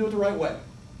responsible, I'm gonna do it the right way.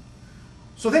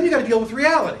 So then you gotta deal with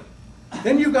reality.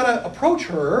 Then you've gotta approach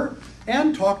her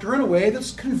and talk to her in a way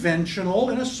that's conventional,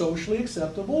 in a socially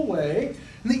acceptable way.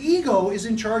 And the ego is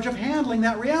in charge of handling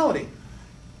that reality.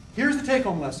 Here's the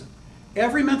take-home lesson.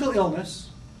 Every mental illness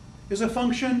is a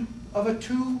function of a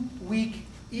too weak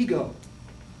ego.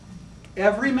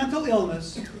 Every mental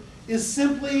illness is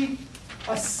simply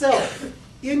a self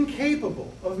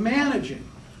incapable of managing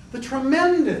the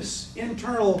tremendous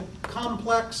internal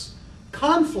complex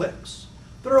conflicts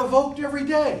that are evoked every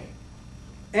day,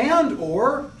 and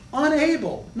or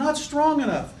unable, not strong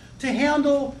enough to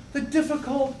handle the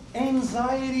difficult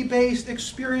anxiety-based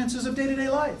experiences of day-to-day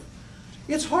life.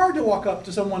 It's hard to walk up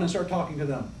to someone and start talking to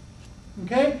them.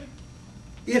 Okay?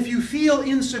 If you feel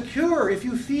insecure, if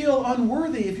you feel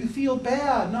unworthy, if you feel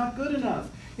bad, not good enough,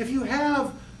 if you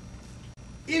have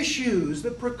issues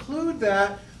that preclude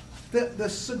that, the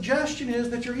suggestion is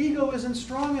that your ego isn't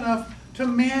strong enough to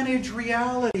manage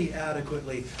reality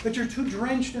adequately, that you're too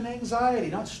drenched in anxiety,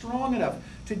 not strong enough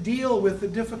to deal with the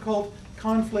difficult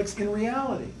conflicts in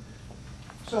reality.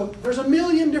 So there's a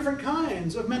million different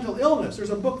kinds of mental illness. There's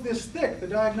a book this thick, the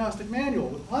Diagnostic Manual,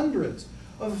 with hundreds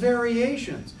of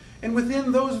variations. And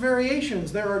within those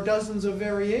variations, there are dozens of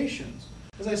variations.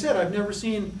 As I said, I've never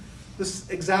seen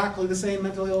exactly the same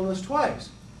mental illness twice.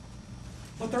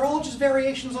 But they're all just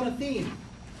variations on a theme.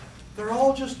 They're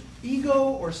all just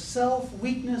ego or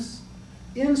self-weakness,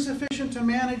 insufficient to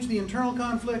manage the internal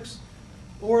conflicts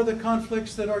or the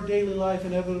conflicts that our daily life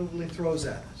inevitably throws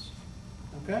at us.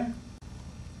 Okay?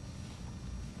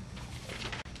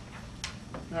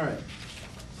 All right.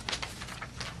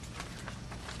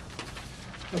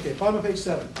 Okay, bottom of page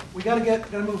 7. We gotta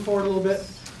move forward a little bit.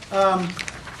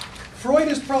 Freud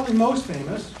is probably most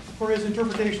famous for his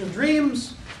interpretation of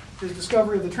dreams, his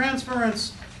discovery of the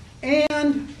transference,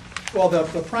 and, well, the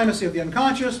primacy of the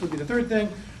unconscious would be the third thing.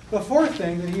 The fourth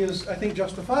thing that he is, I think,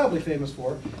 justifiably famous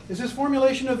for is his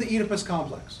formulation of the Oedipus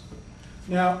complex.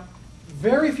 Now,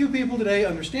 very few people today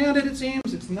understand it, it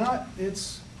seems.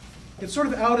 It's sort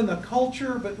of out in the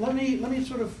culture, but let me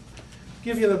sort of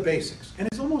give you the basics. And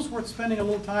it's almost worth spending a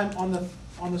little time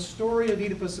on the story of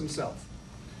Oedipus himself.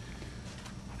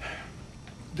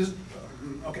 The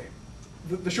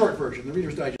short version, the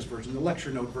Reader's Digest version, the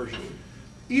lecture note version.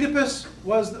 Oedipus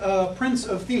was Prince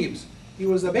of Thebes. He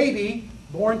was a baby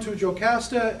born to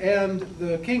Jocasta and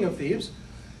the king of Thebes,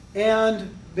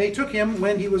 and they took him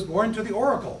when he was born to the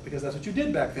oracle, because that's what you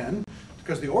did back then,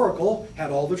 because the oracle had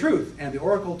all the truth, and the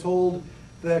oracle told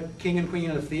the king and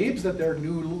queen of Thebes that their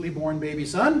newly born baby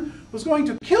son was going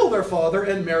to kill their father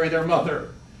and marry their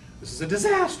mother. This is a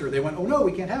disaster. They went, oh no,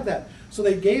 we can't have that. So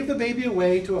they gave the baby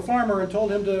away to a farmer and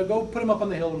told him to go put him up on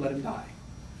the hill and let him die.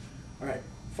 All right,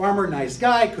 farmer, nice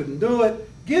guy, couldn't do it,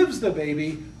 gives the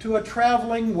baby to a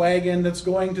traveling wagon that's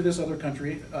going to this other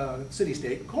country,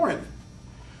 city-state, Corinth.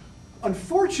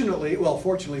 Unfortunately, well,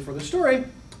 fortunately for the story,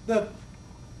 the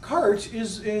cart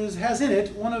has in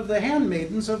it one of the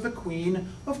handmaidens of the queen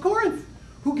of Corinth,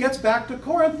 who gets back to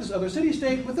Corinth, this other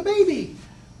city-state, with the baby.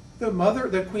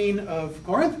 The queen of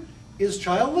Corinth, is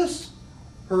childless.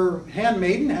 Her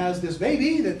handmaiden has this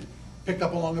baby that picked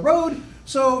up along the road,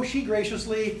 so she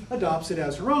graciously adopts it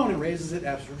as her own and raises it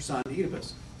as her son,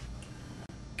 Oedipus.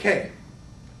 Okay.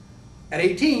 At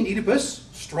 18, Oedipus,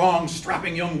 strong,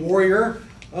 strapping young warrior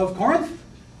of Corinth,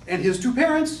 and his two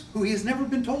parents, who he's never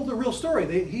been told the real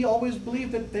story. He always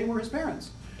believed that they were his parents.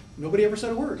 Nobody ever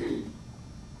said a word.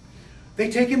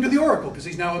 They take him to the oracle, because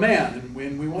he's now a man, and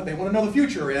they want to know the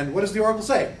future, and what does the oracle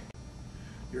say?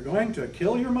 you're going to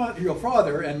kill your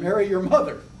father and marry your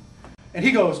mother. And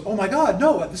he goes, oh my God,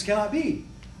 no, this cannot be.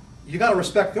 You got to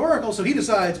respect the oracle, so he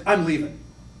decides, I'm leaving.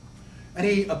 And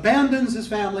he abandons his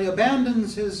family,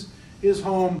 abandons his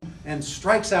home, and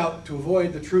strikes out to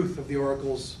avoid the truth of the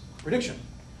oracle's prediction.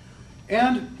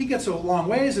 And he gets a long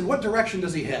ways, and what direction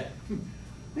does he head?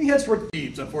 He heads toward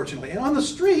Thebes, unfortunately. And on the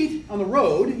street, on the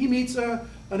road, he meets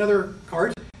another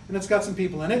cart, and it's got some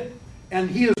people in it, and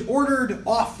he is ordered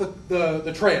off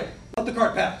the trail. Let the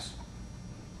cart pass.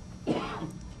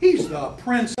 He's the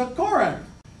Prince of Corinth.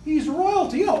 He's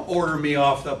royalty. You don't order me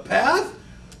off the path.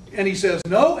 And he says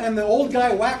no, and the old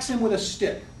guy whacks him with a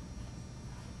stick.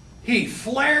 He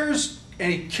flares,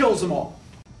 and he kills them all.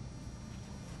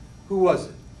 Who was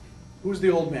it? Who's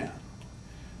the old man?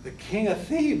 The king of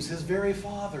Thebes, his very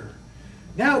father.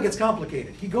 Now it gets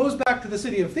complicated. He goes back to the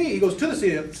city of Thebes. He goes to the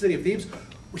city of Thebes,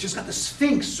 which has got the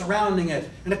Sphinx surrounding it,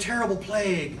 and a terrible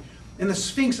plague. And the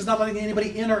Sphinx is not letting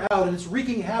anybody in or out, and it's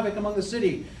wreaking havoc among the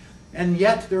city. And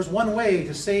yet there's one way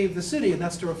to save the city, and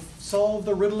that's to solve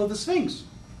the riddle of the Sphinx.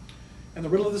 And the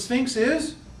riddle of the Sphinx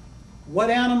is, what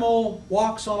animal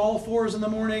walks on all fours in the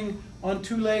morning, on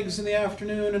 2 legs in the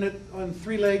afternoon, and on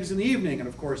 3 legs in the evening? And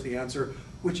of course the answer,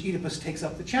 which Oedipus takes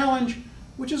up the challenge,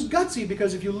 which is gutsy,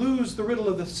 because if you lose the riddle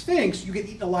of the Sphinx, you get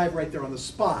eaten alive right there on the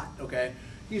spot, okay?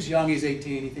 He's young, he's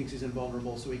 18, he thinks he's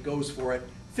invulnerable, so he goes for it,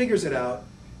 figures it out,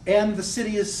 and the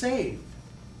city is saved.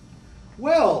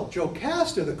 Well,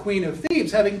 Jocasta, the queen of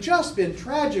Thebes, having just been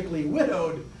tragically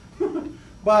widowed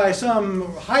by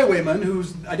some highwayman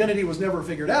whose identity was never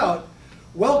figured out,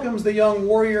 welcomes the young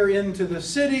warrior into the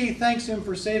city, thanks him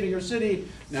for saving her city.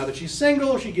 Now that she's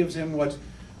single, she gives him what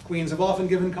queens have often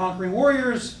given conquering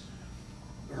warriors,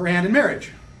 her hand in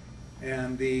marriage.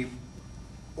 And the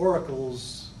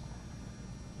oracle's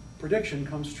prediction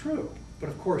comes true. But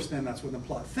of course, then that's when the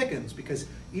plot thickens, because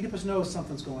Oedipus knows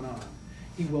something's going on.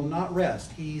 He will not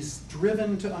rest. He's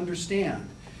driven to understand.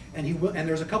 And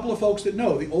there's a couple of folks that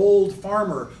know. The old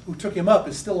farmer who took him up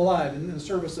is still alive in the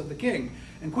service of the king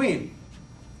and queen.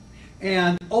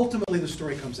 And ultimately the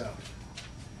story comes out.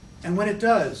 And when it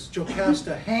does,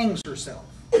 Jocasta hangs herself.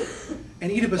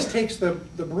 And Oedipus takes the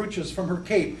brooches from her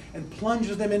cape and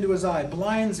plunges them into his eye,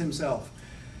 blinds himself,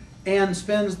 and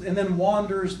then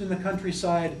wanders in the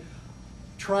countryside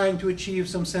trying to achieve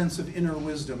some sense of inner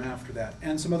wisdom after that,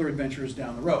 and some other adventures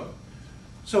down the road.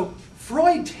 So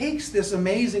Freud takes this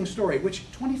amazing story, which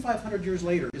 2,500 years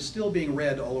later is still being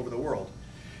read all over the world,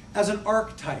 as an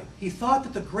archetype. He thought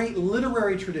that the great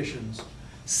literary traditions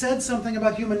said something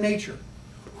about human nature.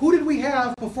 Who did we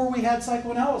have before we had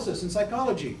psychoanalysis and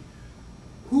psychology?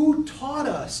 Who taught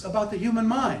us about the human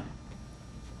mind?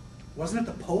 Wasn't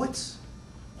it the poets?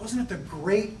 Wasn't it the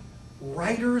great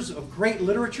writers of great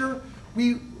literature?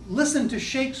 We listen to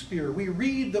Shakespeare. We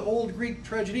read the old Greek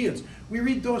tragedians. We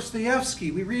read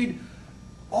Dostoevsky. We read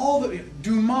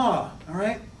Dumas, all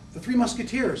right? The Three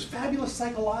Musketeers, fabulous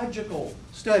psychological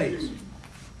studies.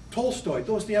 Tolstoy,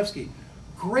 Dostoevsky,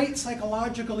 great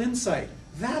psychological insight.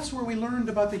 That's where we learned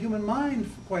about the human mind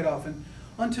quite often,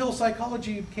 until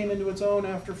psychology came into its own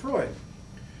after Freud.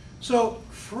 So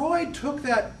Freud took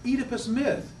that Oedipus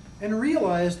myth and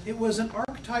realized it was an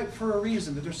archetype for a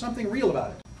reason, that there's something real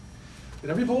about it. That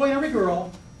every boy and every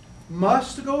girl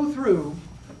must go through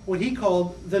what he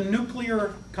called the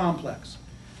nuclear complex.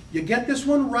 You get this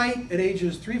one right at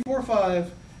ages 3, 4,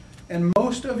 5, and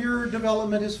most of your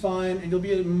development is fine, and you'll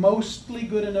be a mostly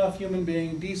good enough human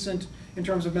being, decent in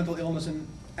terms of mental illness and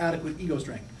adequate ego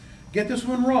strength. Get this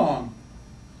one wrong,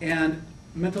 and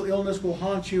mental illness will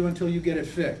haunt you until you get it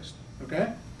fixed,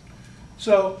 okay?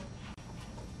 So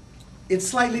it's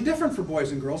slightly different for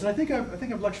boys and girls, and I think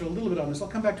I've lectured a little bit on this. I'll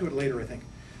come back to it later, I think.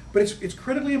 But it's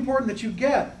critically important that you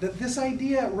get that this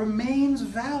idea remains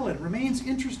valid, remains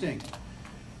interesting.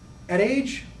 At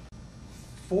age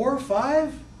 4 or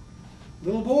 5,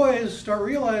 little boys start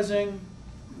realizing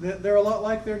that they're a lot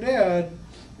like their dad,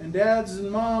 and dads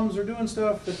and moms are doing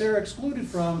stuff that they're excluded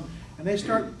from, and they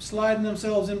start sliding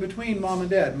themselves in between mom and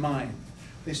dad, mine.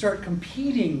 They start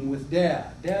competing with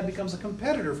dad. Dad becomes a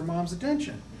competitor for mom's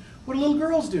attention. What do little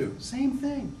girls do? Same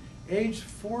thing. Age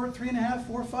 4, 3 and a half,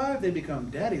 4, 5, they become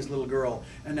daddy's little girl,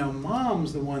 and now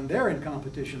mom's the one they're in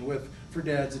competition with for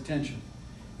dad's attention.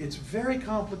 It's very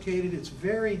complicated, it's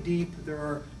very deep, there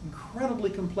are incredibly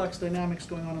complex dynamics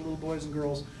going on in little boys and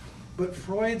girls, but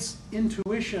Freud's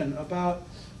intuition about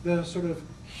the sort of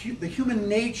the human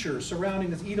nature surrounding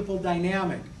this Oedipal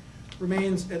dynamic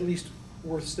remains at least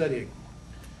worth studying.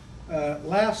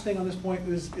 Last thing on this point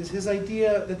is his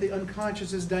idea that the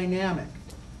unconscious is dynamic.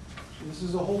 And this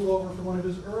is a holdover from one of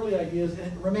his early ideas,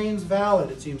 and it remains valid,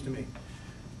 it seems to me.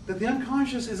 That the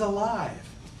unconscious is alive.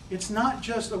 It's not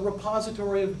just a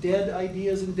repository of dead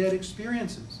ideas and dead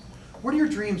experiences. Where do your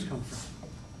dreams come from?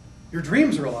 Your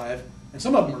dreams are alive, and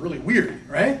some of them are really weird,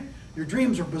 right? Your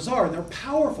dreams are bizarre, and they're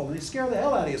powerful, and they scare the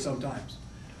hell out of you sometimes.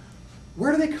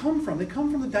 Where do they come from? They come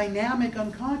from the dynamic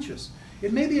unconscious.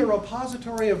 It may be a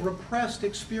repository of repressed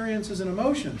experiences and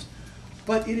emotions,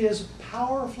 but it is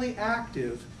powerfully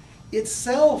active,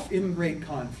 itself in great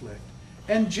conflict,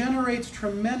 and generates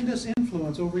tremendous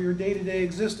influence over your day-to-day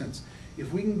existence.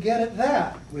 If we can get at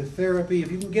that with therapy,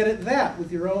 if you can get at that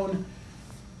with your own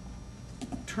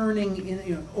turning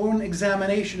in, own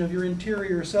examination of your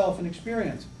interior self and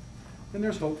experience, then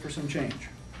there's hope for some change.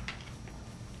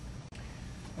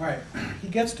 All right, he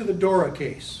gets to the Dora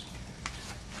case,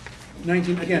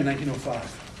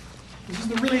 1905. This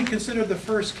is really considered the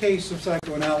first case of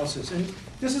psychoanalysis, and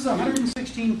this is a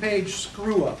 116-page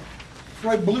screw-up.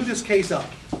 Freud blew this case up.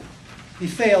 He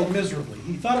failed miserably.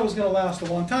 He thought it was going to last a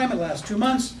long time. It lasted 2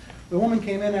 months. The woman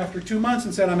came in after 2 months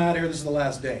and said, "I'm out of here. This is the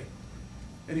last day."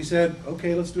 And he said,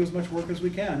 "Okay, let's do as much work as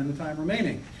we can in the time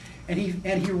remaining." And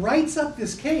he writes up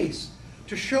this case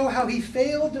to show how he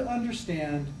failed to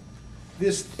understand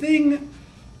this thing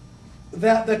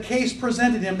that the case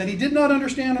presented him that he did not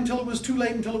understand until it was too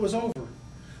late, until it was over.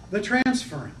 The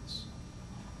transference.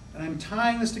 And I'm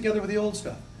tying this together with the old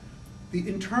stuff. The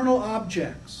internal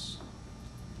objects,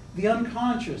 the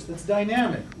unconscious that's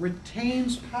dynamic,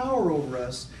 retains power over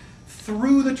us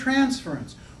through the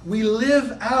transference. We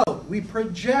live out, we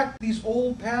project these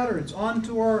old patterns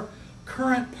onto our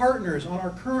current partners, on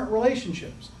our current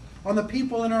relationships, on the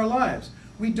people in our lives.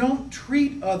 We don't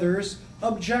treat others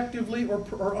objectively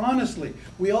or honestly.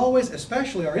 We always,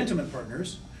 especially our intimate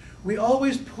partners, we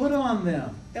always put on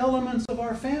them elements of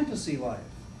our fantasy life.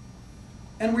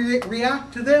 And we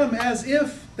react to them as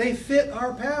if they fit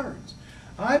our patterns.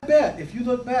 I bet if you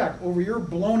look back over your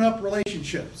blown up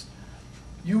relationships,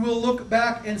 you will look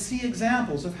back and see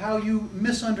examples of how you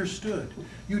misunderstood.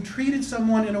 You treated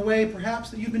someone in a way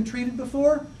perhaps that you've been treated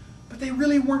before, but they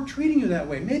really weren't treating you that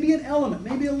way. Maybe an element,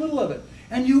 maybe a little of it.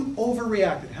 And you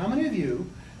overreacted. How many of you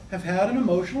have had an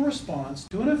emotional response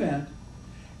to an event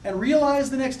and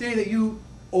realized the next day that you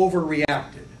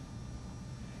overreacted?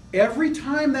 Every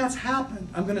time that's happened,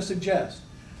 I'm going to suggest,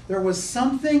 there was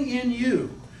something in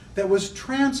you that was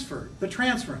transferred, the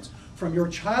transference, from your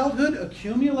childhood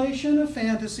accumulation of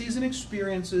fantasies and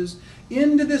experiences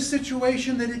into this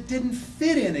situation that it didn't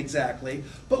fit in exactly,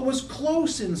 but was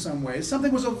close in some ways.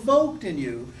 Something was evoked in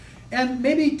you, and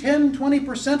maybe 10,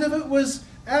 20% of it was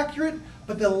accurate,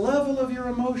 but the level of your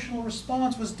emotional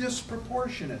response was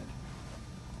disproportionate.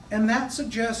 And that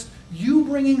suggests you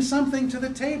bringing something to the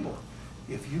table.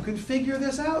 If you can figure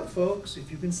this out, folks,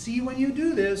 if you can see when you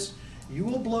do this, you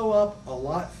will blow up a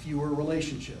lot fewer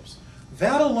relationships.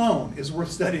 That alone is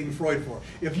worth studying Freud for.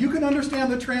 If you can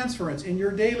understand the transference in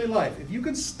your daily life, if you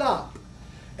can stop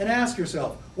and ask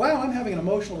yourself, wow, I'm having an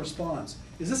emotional response.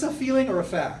 Is this a feeling or a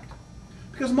fact?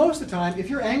 Because most of the time, if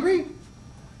you're angry,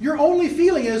 your only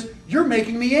feeling is, you're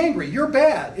making me angry. You're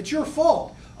bad. It's your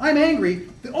fault. I'm angry.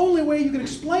 The only way you can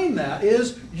explain that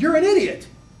is, you're an idiot.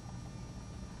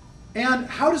 And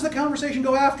how does the conversation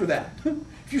go after that?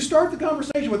 If you start the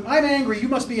conversation with, I'm angry, you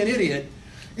must be an idiot,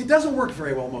 it doesn't work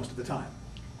very well most of the time.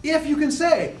 If you can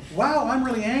say, wow, I'm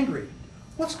really angry,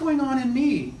 what's going on in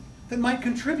me that might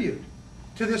contribute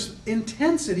to this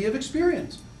intensity of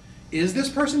experience? Is this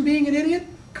person being an idiot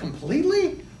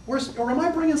completely? Or am I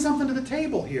bringing something to the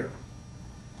table here?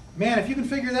 Man, if you can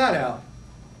figure that out,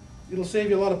 it'll save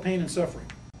you a lot of pain and suffering.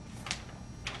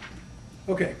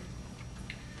 Okay.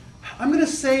 I'm going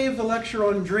to save the lecture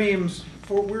on dreams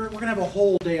for, we're going to have a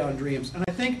whole day on dreams. And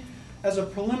I think as a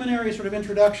preliminary sort of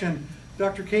introduction,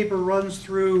 Dr. Caper runs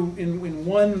through in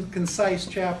one concise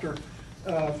chapter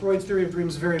Freud's theory of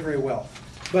dreams very, very well.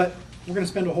 But we're going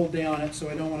to spend a whole day on it, so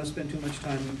I don't want to spend too much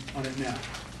time on it now.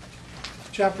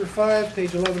 Chapter 5,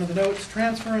 page 11 of the notes,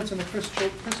 Transference and the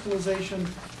Crystallization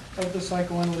of the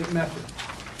Psychoanalytic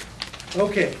Method.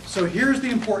 Okay, so here's the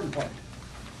important part.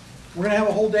 We're going to have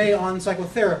a whole day on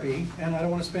psychotherapy, and I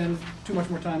don't want to spend too much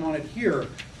more time on it here.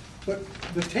 But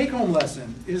the take-home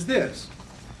lesson is this,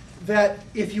 that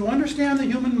if you understand the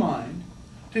human mind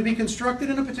to be constructed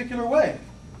in a particular way,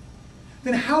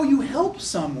 then how you help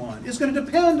someone is going to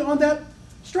depend on that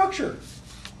structure.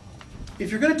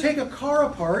 If you're going to take a car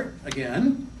apart,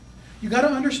 again, you've got to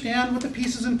understand what the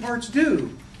pieces and parts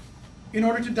do in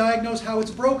order to diagnose how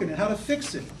it's broken and how to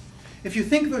fix it. If you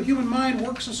think the human mind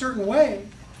works a certain way,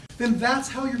 then that's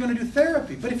how you're going to do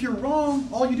therapy. But if you're wrong,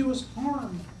 all you do is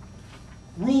harm.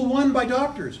 Rule 1 by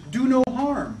doctors, do no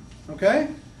harm, okay?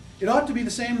 It ought to be the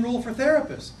same rule for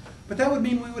therapists. But that would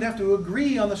mean we would have to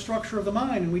agree on the structure of the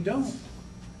mind, and we don't.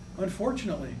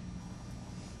 unfortunately.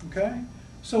 Okay?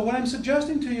 So what I'm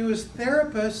suggesting to you is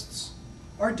therapists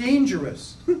are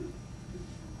dangerous.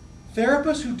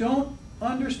 Therapists who don't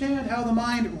understand how the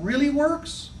mind really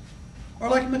works are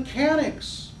like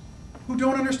mechanics who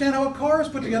don't understand how a car is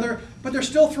put together, but they're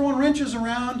still throwing wrenches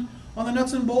around on the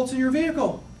nuts and bolts in your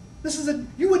vehicle.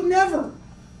 You would never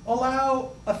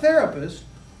allow a therapist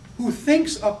who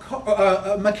thinks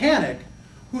a mechanic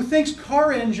who thinks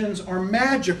car engines are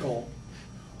magical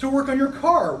to work on your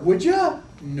car, would you?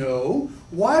 No.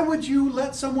 Why would you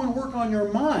let someone work on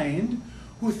your mind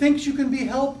who thinks you can be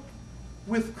helped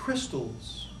with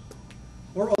crystals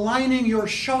or aligning your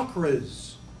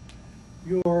chakras,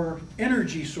 your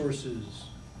energy sources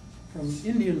from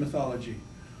Indian mythology?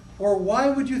 Or why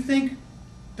would you think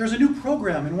there's a new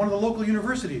program in one of the local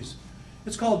universities?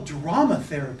 It's called drama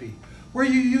therapy, where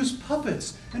you use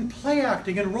puppets and play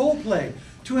acting and role play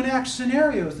to enact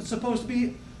scenarios that's supposed to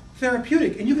be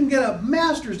therapeutic. And you can get a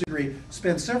master's degree,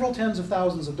 spend several tens of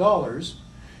thousands of dollars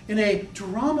in a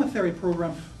drama therapy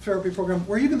program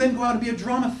where you can then go out and be a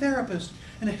drama therapist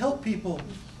and help people.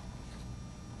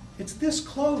 It's this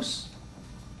close.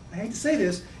 I hate to say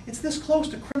this, it's this close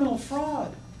to criminal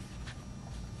fraud.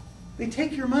 They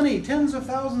take your money, tens of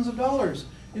thousands of dollars,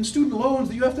 in student loans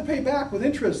that you have to pay back with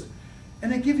interest,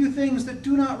 and they give you things that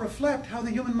do not reflect how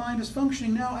the human mind is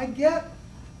functioning. Now, I get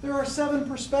there are 7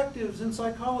 perspectives in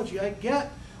psychology. I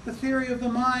get the theory of the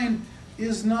mind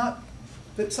is not,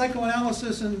 that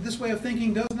psychoanalysis and this way of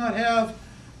thinking does not have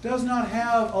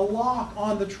a lock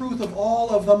on the truth of all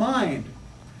of the mind.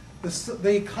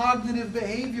 The cognitive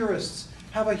behaviorists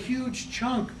have a huge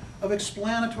chunk of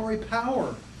explanatory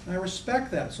power, and I respect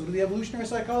that. So do the evolutionary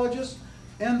psychologists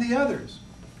and the others.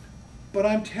 But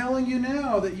I'm telling you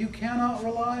now that you cannot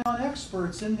rely on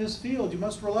experts in this field. You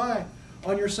must rely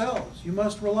on yourselves.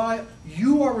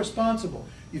 You are responsible.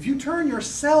 If you turn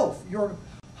yourself, your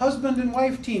husband and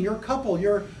wife team, your couple,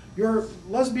 your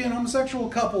lesbian homosexual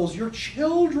couples, your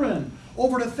children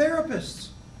over to therapists,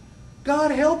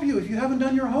 God help you if you haven't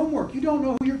done your homework. You don't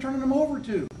know who you're turning them over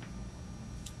to.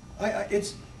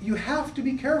 You have to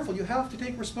be careful. You have to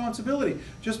take responsibility.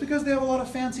 Just because they have a lot of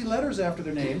fancy letters after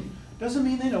their name doesn't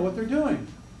mean they know what they're doing.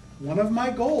 One of my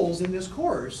goals in this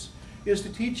course is to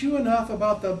teach you enough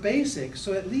about the basics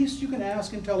so at least you can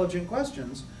ask intelligent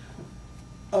questions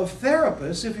of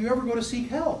therapists if you ever go to seek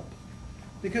help.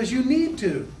 Because you need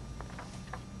to.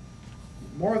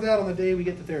 More of that on the day we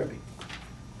get to therapy.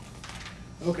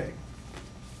 Okay.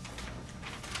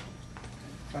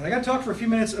 All right, I got to talk for a few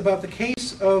minutes about the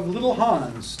case of Little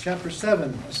Hans, Chapter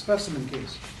 7, a specimen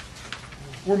case.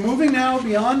 We're moving now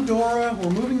beyond Dora.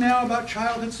 We're moving now about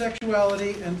childhood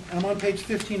sexuality, and I'm on page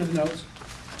 15 of the notes.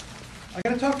 I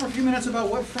got to talk for a few minutes about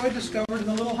what Freud discovered in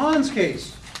the Little Hans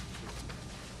case.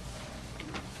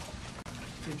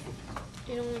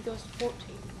 It only goes to 14.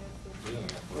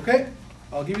 Okay,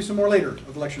 I'll give you some more later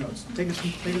of the lecture notes. Take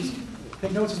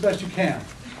notes as best you can.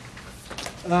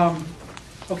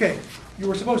 Okay, you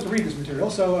were supposed to read this material,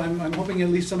 so I'm hoping at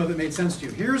least some of it made sense to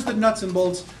you. Here's the nuts and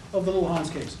bolts of the Little Hans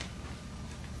case.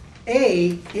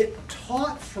 It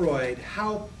taught Freud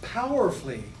how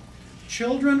powerfully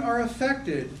children are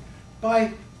affected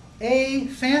by A,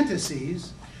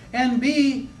 fantasies, and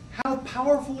B, how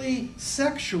powerfully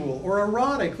sexual or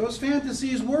erotic those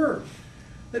fantasies were.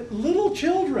 That little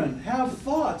children have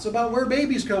thoughts about where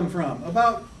babies come from,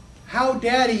 about how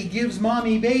daddy gives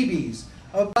mommy babies,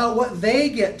 about what they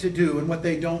get to do and what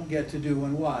they don't get to do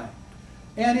and why.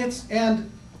 And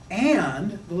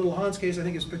the Little Hans case I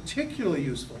think is particularly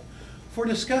useful for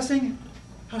discussing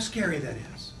how scary that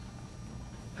is.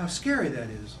 How scary that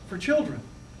is for children.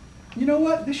 You know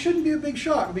what? This shouldn't be a big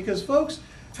shock because, folks,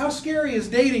 how scary is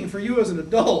dating for you as an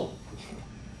adult?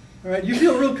 All right, you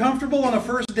feel real comfortable on a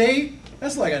first date?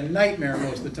 That's like a nightmare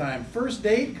most of the time. First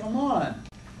date? Come on.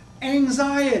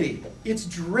 Anxiety. It's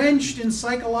drenched in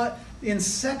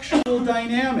sexual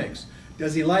dynamics.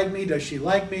 Does he like me? Does she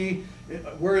like me?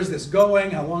 Where is this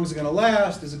going? How long is it going to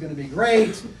last? Is it going to be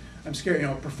great? I'm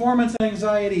scared, performance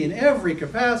anxiety in every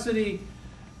capacity.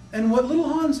 And what Little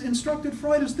Hans instructed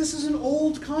Freud is this is an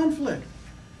old conflict.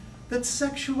 That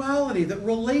sexuality, that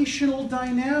relational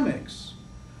dynamics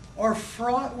are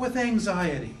fraught with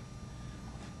anxiety.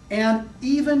 And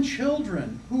even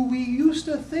children who we used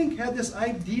to think had this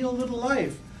ideal little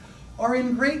life are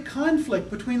in great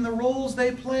conflict between the roles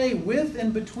they play with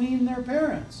and between their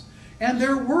parents. And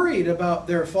they're worried about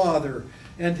their father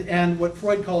and what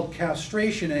Freud called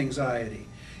castration anxiety.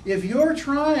 If you're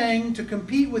trying to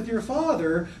compete with your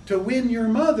father to win your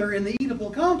mother in the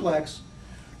Oedipal complex,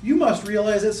 you must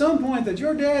realize at some point that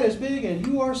your dad is big and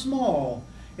you are small.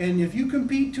 And if you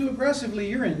compete too aggressively,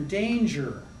 you're in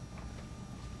danger.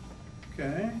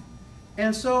 Okay?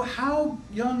 And so how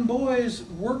young boys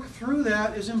work through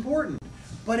that is important.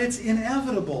 But it's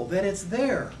inevitable that it's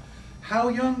there. How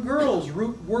young girls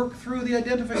work through the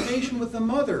identification with the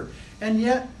mother, and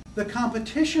yet the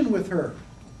competition with her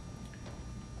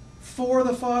for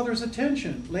the father's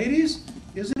attention. Ladies,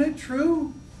 isn't it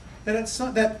true that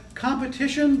that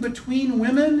competition between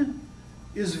women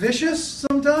is vicious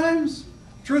sometimes?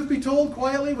 Truth be told,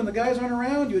 quietly, when the guys aren't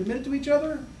around, you admit it to each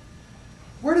other.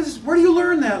 Where do you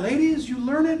learn that, ladies? You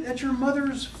learn it at your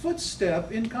mother's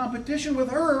footstep in competition with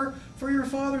her for your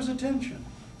father's attention.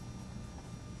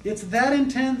 It's that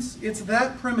intense, it's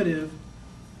that primitive,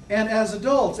 and as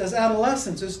adults, as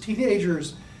adolescents, as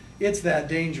teenagers, it's that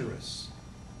dangerous.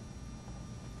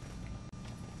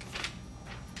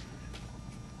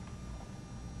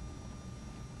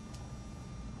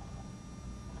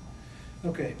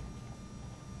 Okay.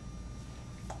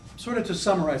 Sort of to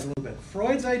summarize a little bit,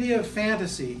 Freud's idea of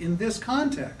fantasy in this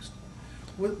context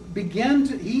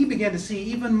he began to see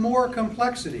even more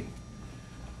complexity.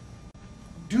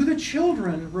 Do the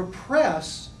children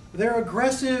repress their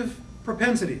aggressive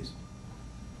propensities?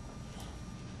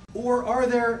 Or are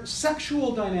their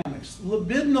sexual dynamics,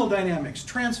 libidinal dynamics,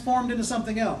 transformed into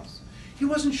something else? He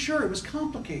wasn't sure. It was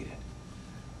complicated.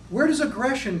 Where does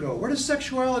aggression go? Where does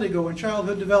sexuality go in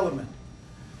childhood development?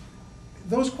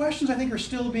 Those questions, I think, are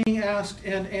still being asked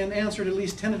and answered, at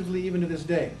least tentatively, even to this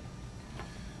day.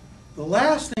 The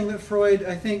last thing that Freud,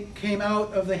 I think, came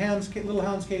out of the little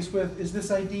Hans case with is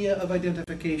this idea of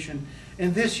identification.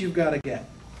 And this you've got to get.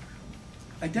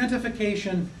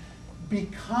 Identification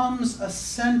becomes a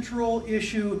central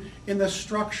issue in the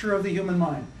structure of the human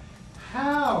mind.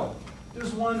 How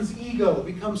does one's ego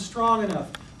become strong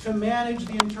enough to manage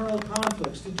the internal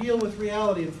conflicts, to deal with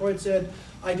reality? And Freud said,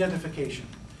 identification.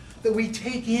 That we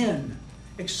take in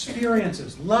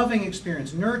experiences, loving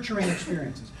experiences, nurturing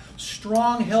experiences,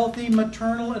 strong, healthy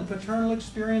maternal and paternal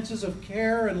experiences of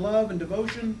care and love and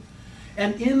devotion.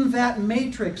 And in that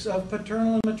matrix of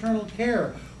paternal and maternal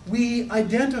care, we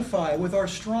identify with our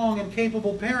strong and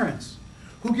capable parents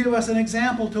who give us an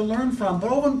example to learn from.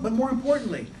 But more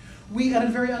importantly, we at a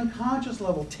very unconscious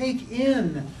level take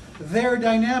in their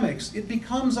dynamics. It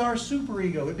becomes our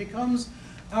superego. It becomes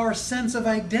our sense of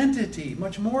identity,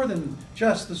 much more than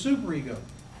just the superego.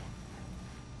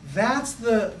 That's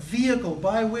the vehicle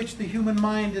by which the human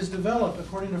mind is developed,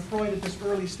 according to Freud at this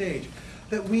early stage.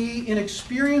 That we, in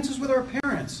experiences with our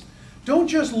parents, don't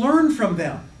just learn from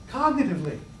them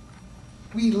cognitively.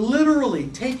 We literally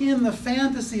take in the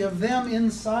fantasy of them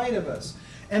inside of us.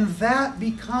 And that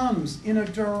becomes, in a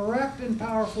direct and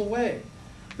powerful way,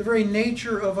 the very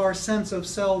nature of our sense of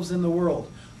selves in the world.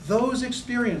 Those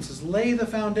experiences lay the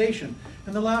foundation.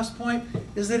 And the last point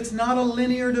is that it's not a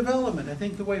linear development, I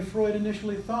think the way Freud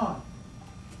initially thought.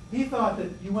 He thought that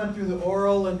you went through the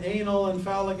oral and anal and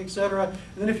phallic, etc., and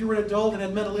then if you were an adult and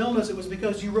had mental illness, it was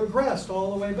because you regressed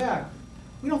all the way back.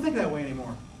 We don't think that way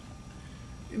anymore.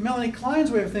 In Melanie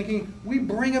Klein's way of thinking, we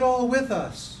bring it all with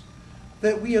us.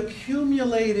 That we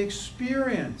accumulate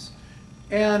experience.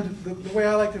 And the way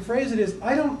I like to phrase it is,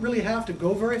 I don't really have to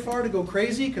go very far to go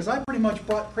crazy, because I pretty much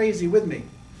brought crazy with me.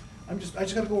 I just got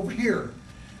to go over here.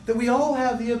 That we all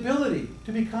have the ability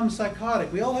to become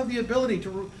psychotic. We all have the ability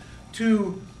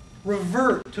to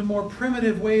revert to more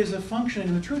primitive ways of functioning.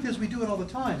 And the truth is, we do it all the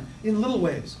time, in little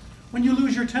ways. When you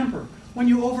lose your temper, when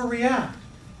you overreact,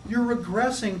 you're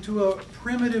regressing to a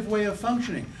primitive way of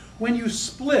functioning. When you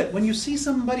split, when you see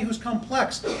somebody who's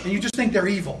complex and you just think they're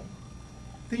evil,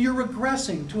 that you're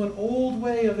regressing to an old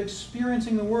way of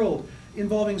experiencing the world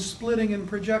involving splitting and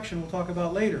projection we'll talk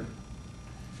about later.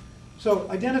 So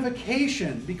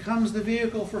identification becomes the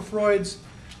vehicle for Freud's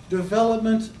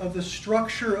development of the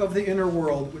structure of the inner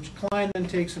world, which Klein then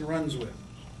takes and runs with.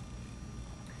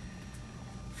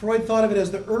 Freud thought of it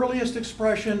as the earliest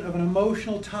expression of an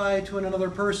emotional tie to another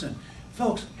person.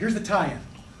 Folks, here's the tie-in.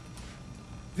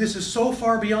 This is so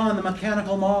far beyond the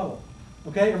mechanical model.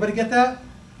 Okay, everybody get that?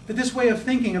 That this way of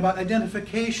thinking about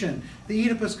identification, the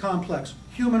Oedipus complex,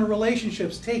 human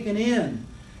relationships taken in,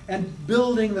 and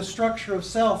building the structure of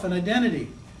self and identity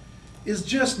is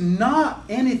just not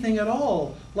anything at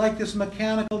all like this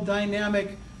mechanical,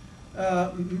 dynamic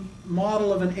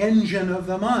model of an engine of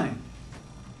the mind.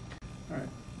 All right.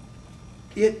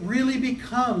 It really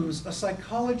becomes a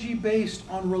psychology based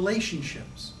on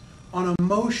relationships, on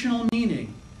emotional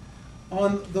meaning,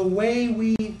 on the way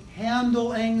we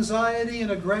handle anxiety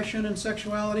and aggression and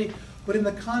sexuality, but in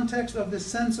the context of the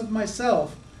sense of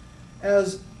myself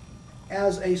as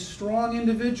a strong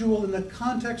individual in the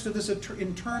context of this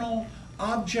internal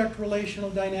object relational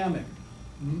dynamic.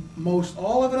 Most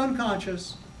all of it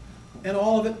unconscious and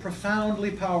all of it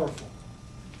profoundly powerful.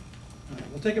 All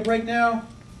right, we'll take a break now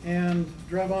and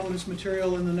drive on with this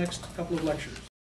material in the next couple of lectures.